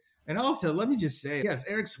get it. And also, let me just say, yes,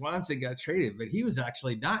 Eric Swanson got traded, but he was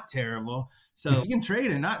actually not terrible. So you can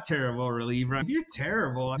trade a not terrible reliever. If you're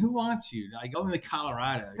terrible, who wants you? Like, go to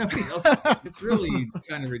Colorado. It's really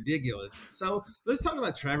kind of ridiculous. So let's talk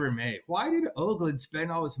about Trevor May. Why did Oakland spend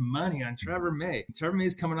all this money on Trevor May? Trevor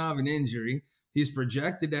May's coming off an injury. He's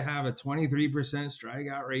projected to have a 23%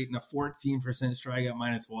 strikeout rate and a 14% strikeout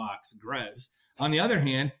minus walks. Gross. On the other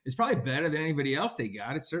hand, it's probably better than anybody else they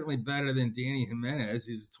got. It's certainly better than Danny Jimenez.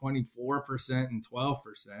 He's 24% and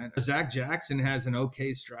 12%. Zach Jackson has an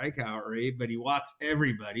okay strikeout rate, but he walks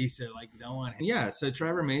everybody. So, you don't want him. Yeah, so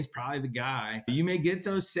Trevor May's probably the guy. You may get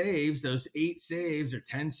those saves, those 8 saves or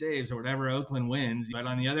 10 saves or whatever Oakland wins. But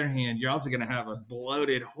on the other hand, you're also going to have a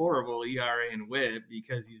bloated, horrible ERA and WHIP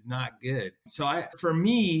because he's not good. So, for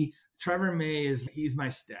me, Trevor May he's my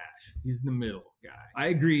stash. He's the middle guy. I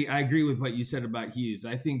agree with what you said about Hughes.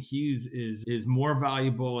 I think Hughes is more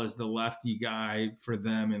valuable as the lefty guy for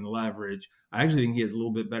them in leverage. I actually think he has a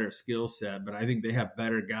little bit better skill set, but I think they have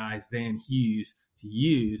better guys than Hughes to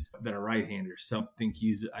use that are right-handers. So I think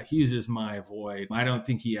Hughes is my avoid. I don't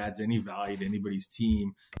think he adds any value to anybody's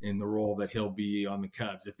team in the role that he'll be on the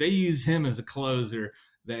Cubs. If they use him as a closer,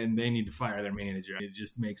 then they need to fire their manager. It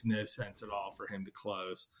just makes no sense at all for him to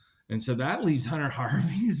close. And so that leaves Hunter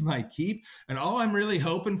Harvey as my keep. And all I'm really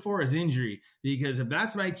hoping for is injury, because if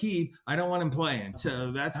that's my keep, I don't want him playing.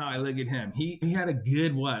 So that's how I look at him. He had a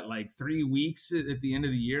good, 3 weeks at the end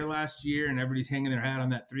of the year last year, and everybody's hanging their hat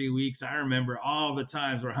on that 3 weeks. I remember all the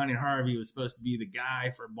times where Hunter Harvey was supposed to be the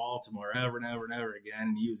guy for Baltimore over and over and over again.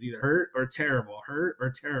 And he was either hurt or terrible.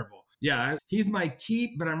 Yeah, he's my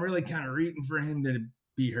keep, but I'm really kind of rooting for him to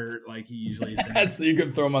be hurt like he usually is. So you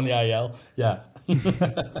could throw him on the IL. Yeah.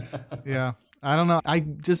 Yeah. I don't know.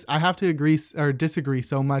 I have to agree or disagree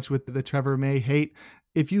so much with the Trevor May hate.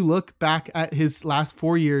 If you look back at his last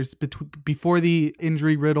 4 years before the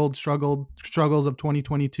injury-riddled struggles of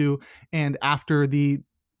 2022 and after the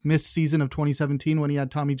missed season of 2017 when he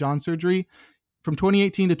had Tommy John surgery, from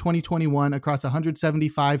 2018 to 2021, across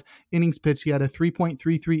 175 innings pitched, he had a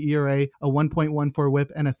 3.33 ERA, a 1.14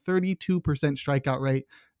 WHIP, and a 32% strikeout rate.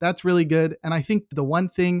 That's really good. And I think the one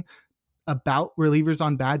thing about relievers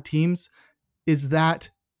on bad teams is that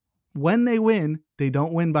when they win, they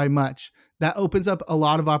don't win by much. That opens up a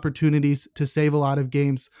lot of opportunities to save a lot of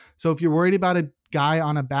games. So if you're worried about a guy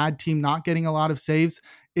on a bad team not getting a lot of saves,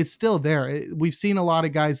 it's still there. We've seen a lot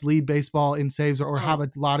of guys lead baseball in saves or have a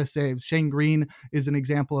lot of saves. Shane Green is an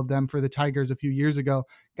example of them for the Tigers a few years ago.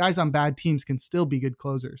 Guys on bad teams can still be good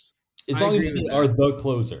closers. As long as they are the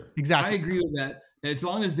closer. Exactly. I agree with that. As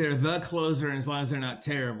long as they're the closer and as long as they're not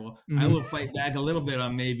terrible. Mm-hmm. I will fight back a little bit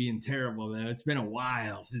on maybe being terrible, though. It's been a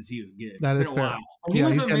while since he was good. That it's is been a fair. while. When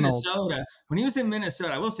he was in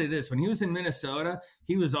Minnesota, I will say this. When he was in Minnesota,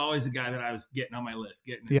 he was always a guy that I was getting on my list,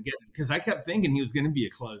 because I kept thinking he was going to be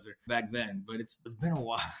a closer back then, but it's been a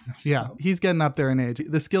while. So. Yeah, he's getting up there in age.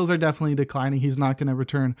 The skills are definitely declining. He's not going to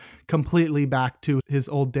return completely back to his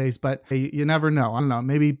old days, but you never know. I don't know.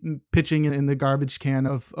 Maybe pitching in the garbage can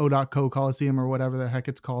of O.Co Coliseum or whatever the heck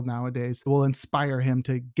it's called nowadays will inspire him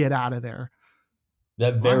to get out of there.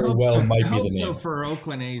 That very well might be the name. So for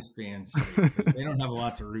Oakland A's fans, they don't have a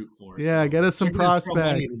lot to root for. Yeah, get us some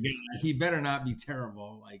prospects. He better not be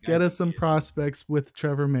terrible. Get us some prospects with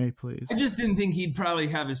Trevor May, please. I just didn't think he'd probably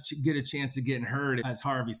get a chance of getting hurt as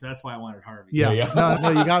Harvey, so that's why I wanted Harvey. Yeah. No,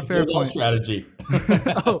 you got fair point. Strategy.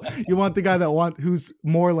 Oh, you want the guy who's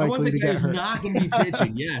more likely to get hurt. He's not going to be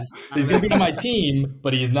pitching. Yes, he's going to be on my team,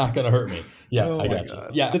 but he's not going to hurt me. Yeah, I got you.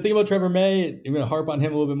 Yeah, the thing about Trevor May, I'm going to harp on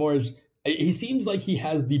him a little bit more. Is he seems like he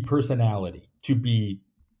has the personality to be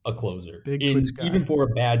a closer, even for a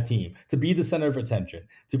bad team, to be the center of attention,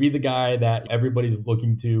 to be the guy that everybody's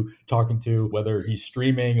talking to, whether he's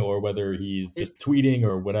streaming or whether he's just tweeting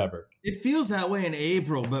or whatever. It feels that way in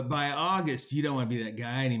April, but by August, you don't want to be that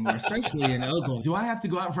guy anymore, especially in Oakland. Do I have to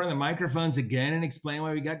go out in front of the microphones again and explain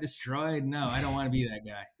why we got destroyed? No, I don't want to be that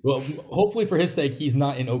guy. Well, hopefully for his sake, he's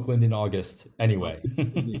not in Oakland in August anyway.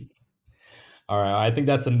 All right. I think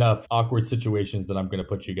that's enough awkward situations that I'm going to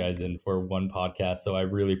put you guys in for one podcast. So I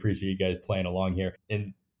really appreciate you guys playing along here.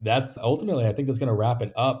 And that's ultimately, I think that's going to wrap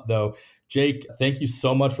it up, though. Jake, thank you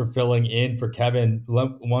so much for filling in for Kevin. Why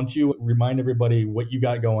don't you remind everybody what you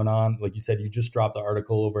got going on? Like you said, you just dropped the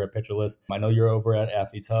article over at Pitcher List. I know you're over at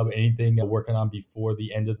Athletes Hub. Anything working on before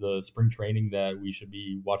the end of the spring training that we should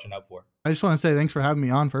be watching out for? I just want to say thanks for having me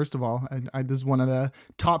on, first of all. This is one of the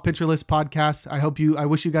top Pitcher List podcasts. I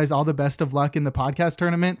wish you guys all the best of luck in the podcast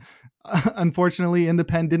tournament. Unfortunately, In the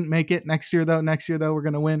Pen didn't make it. Next year, though, we're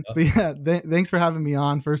going to win. But yeah, thanks for having me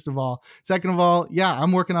on, first of all. Second of all, yeah,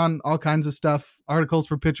 I'm working on all kinds of stuff, articles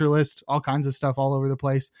for Pitcher List, all kinds of stuff all over the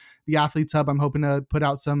place. The Athletes Hub, I'm hoping to put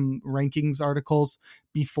out some rankings articles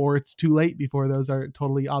before it's too late, before those are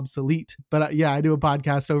totally obsolete. But yeah, I do a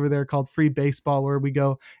podcast over there called Free Baseball, where we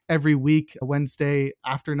go every week, Wednesday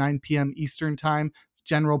after 9 p.m. Eastern time.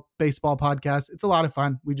 General baseball podcast. It's a lot of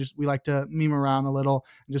fun. We like to meme around a little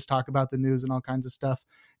and just talk about the news and all kinds of stuff.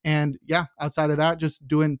 And yeah, outside of that, just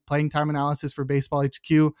doing playing time analysis for Baseball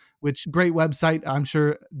HQ, which great website. I'm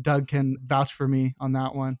sure Doug can vouch for me on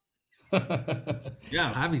that one.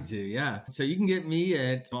 Yeah, happy to. Yeah. So you can get me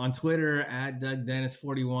on Twitter at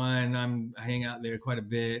DougDennis41. I hang out there quite a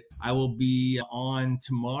bit. I will be on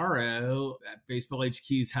tomorrow at Baseball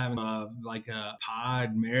HQ's having a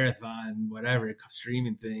pod marathon, whatever,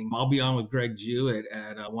 streaming thing. I'll be on with Greg Jewett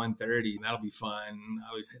at 1:30. That'll be fun. I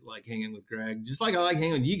always like hanging with Greg, just like I like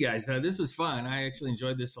hanging with you guys. This was fun. I actually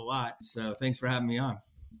enjoyed this a lot. So thanks for having me on.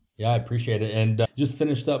 Yeah, I appreciate it. And just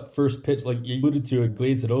finished up first pitch, like you alluded to, it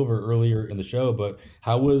glazed it over earlier in the show. But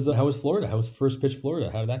how was Florida? How was first pitch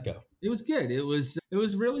Florida? How did that go? It was good. It was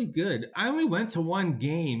really good. I only went to one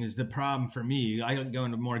game is the problem for me. I could go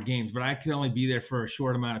into more games, but I could only be there for a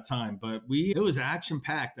short amount of time. But it was action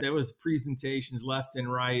packed. There was presentations left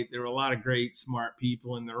and right. There were a lot of great, smart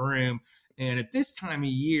people in the room. And at this time of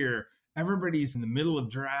year, everybody's in the middle of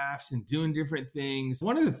drafts and doing different things.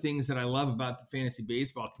 One of the things that I love about the fantasy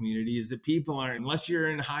baseball community is that people aren't, unless you're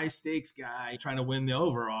in high stakes guy trying to win the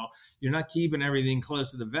overall, you're not keeping everything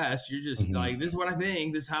close to the vest. You're just like, this is what I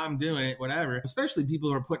think, this is how I'm doing it, whatever. Especially people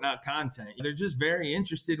who are putting out content. They're just very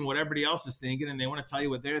interested in what everybody else is thinking, and they want to tell you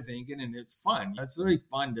what they're thinking, and it's fun. It's really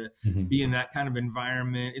fun to be in that kind of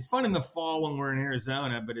environment. It's fun in the fall when we're in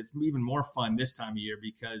Arizona, but it's even more fun this time of year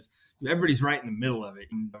because everybody's right in the middle of it.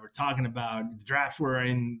 And we're talking about the drafts we're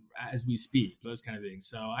in as we speak, those kind of things.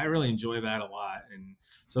 So I really enjoy that a lot. And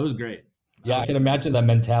so it was great. Yeah, I can imagine that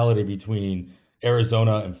mentality between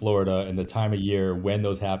Arizona and Florida and the time of year when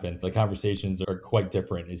those happen. The conversations are quite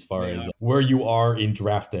different as far as where you are in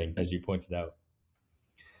drafting, as you pointed out.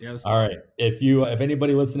 Yeah, all right. If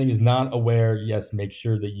anybody listening is not aware, yes, make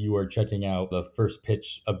sure that you are checking out the first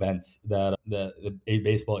pitch events that the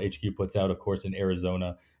Baseball HQ puts out, of course, in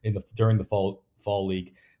Arizona during the fall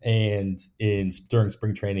league and during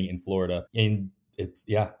spring training in Florida. And it's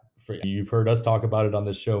you've heard us talk about it on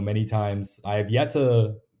this show many times. I have yet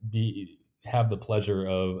to have the pleasure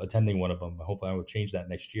of attending one of them. Hopefully I will change that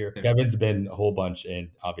next year. Kevin's been a whole bunch and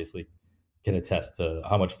obviously can attest to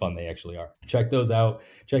how much fun they actually are. Check those out.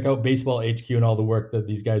 Check out Baseball HQ and all the work that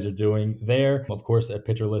these guys are doing there. Of course, at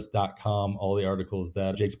pitcherlist.com, all the articles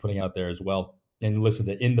that Jake's putting out there as well. And listen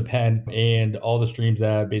to In the Pen and all the streams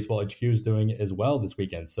that Baseball HQ is doing as well this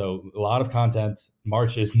weekend. So a lot of content.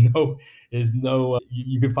 March is no.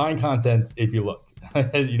 You can find content if you look.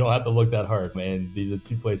 You don't have to look that hard. And these are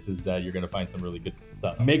two places that you're going to find some really good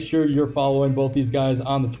stuff. Make sure you're following both these guys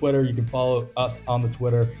on the Twitter. You can follow us on the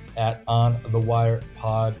Twitter at On The Wire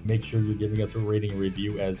Pod. Make sure you're giving us a rating and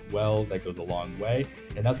review as well. That goes a long way.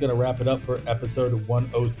 And that's going to wrap it up for episode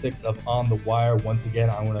 106 of On The Wire. Once again,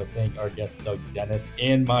 I want to thank our guest Doug Dennis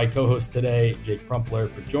and my co-host today, Jake Crumpler,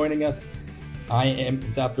 for joining us.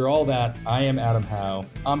 After all that, I am Adam Howe.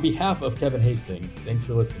 On behalf of Kevin Hastings, thanks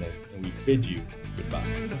for listening, and we bid you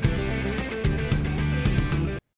goodbye.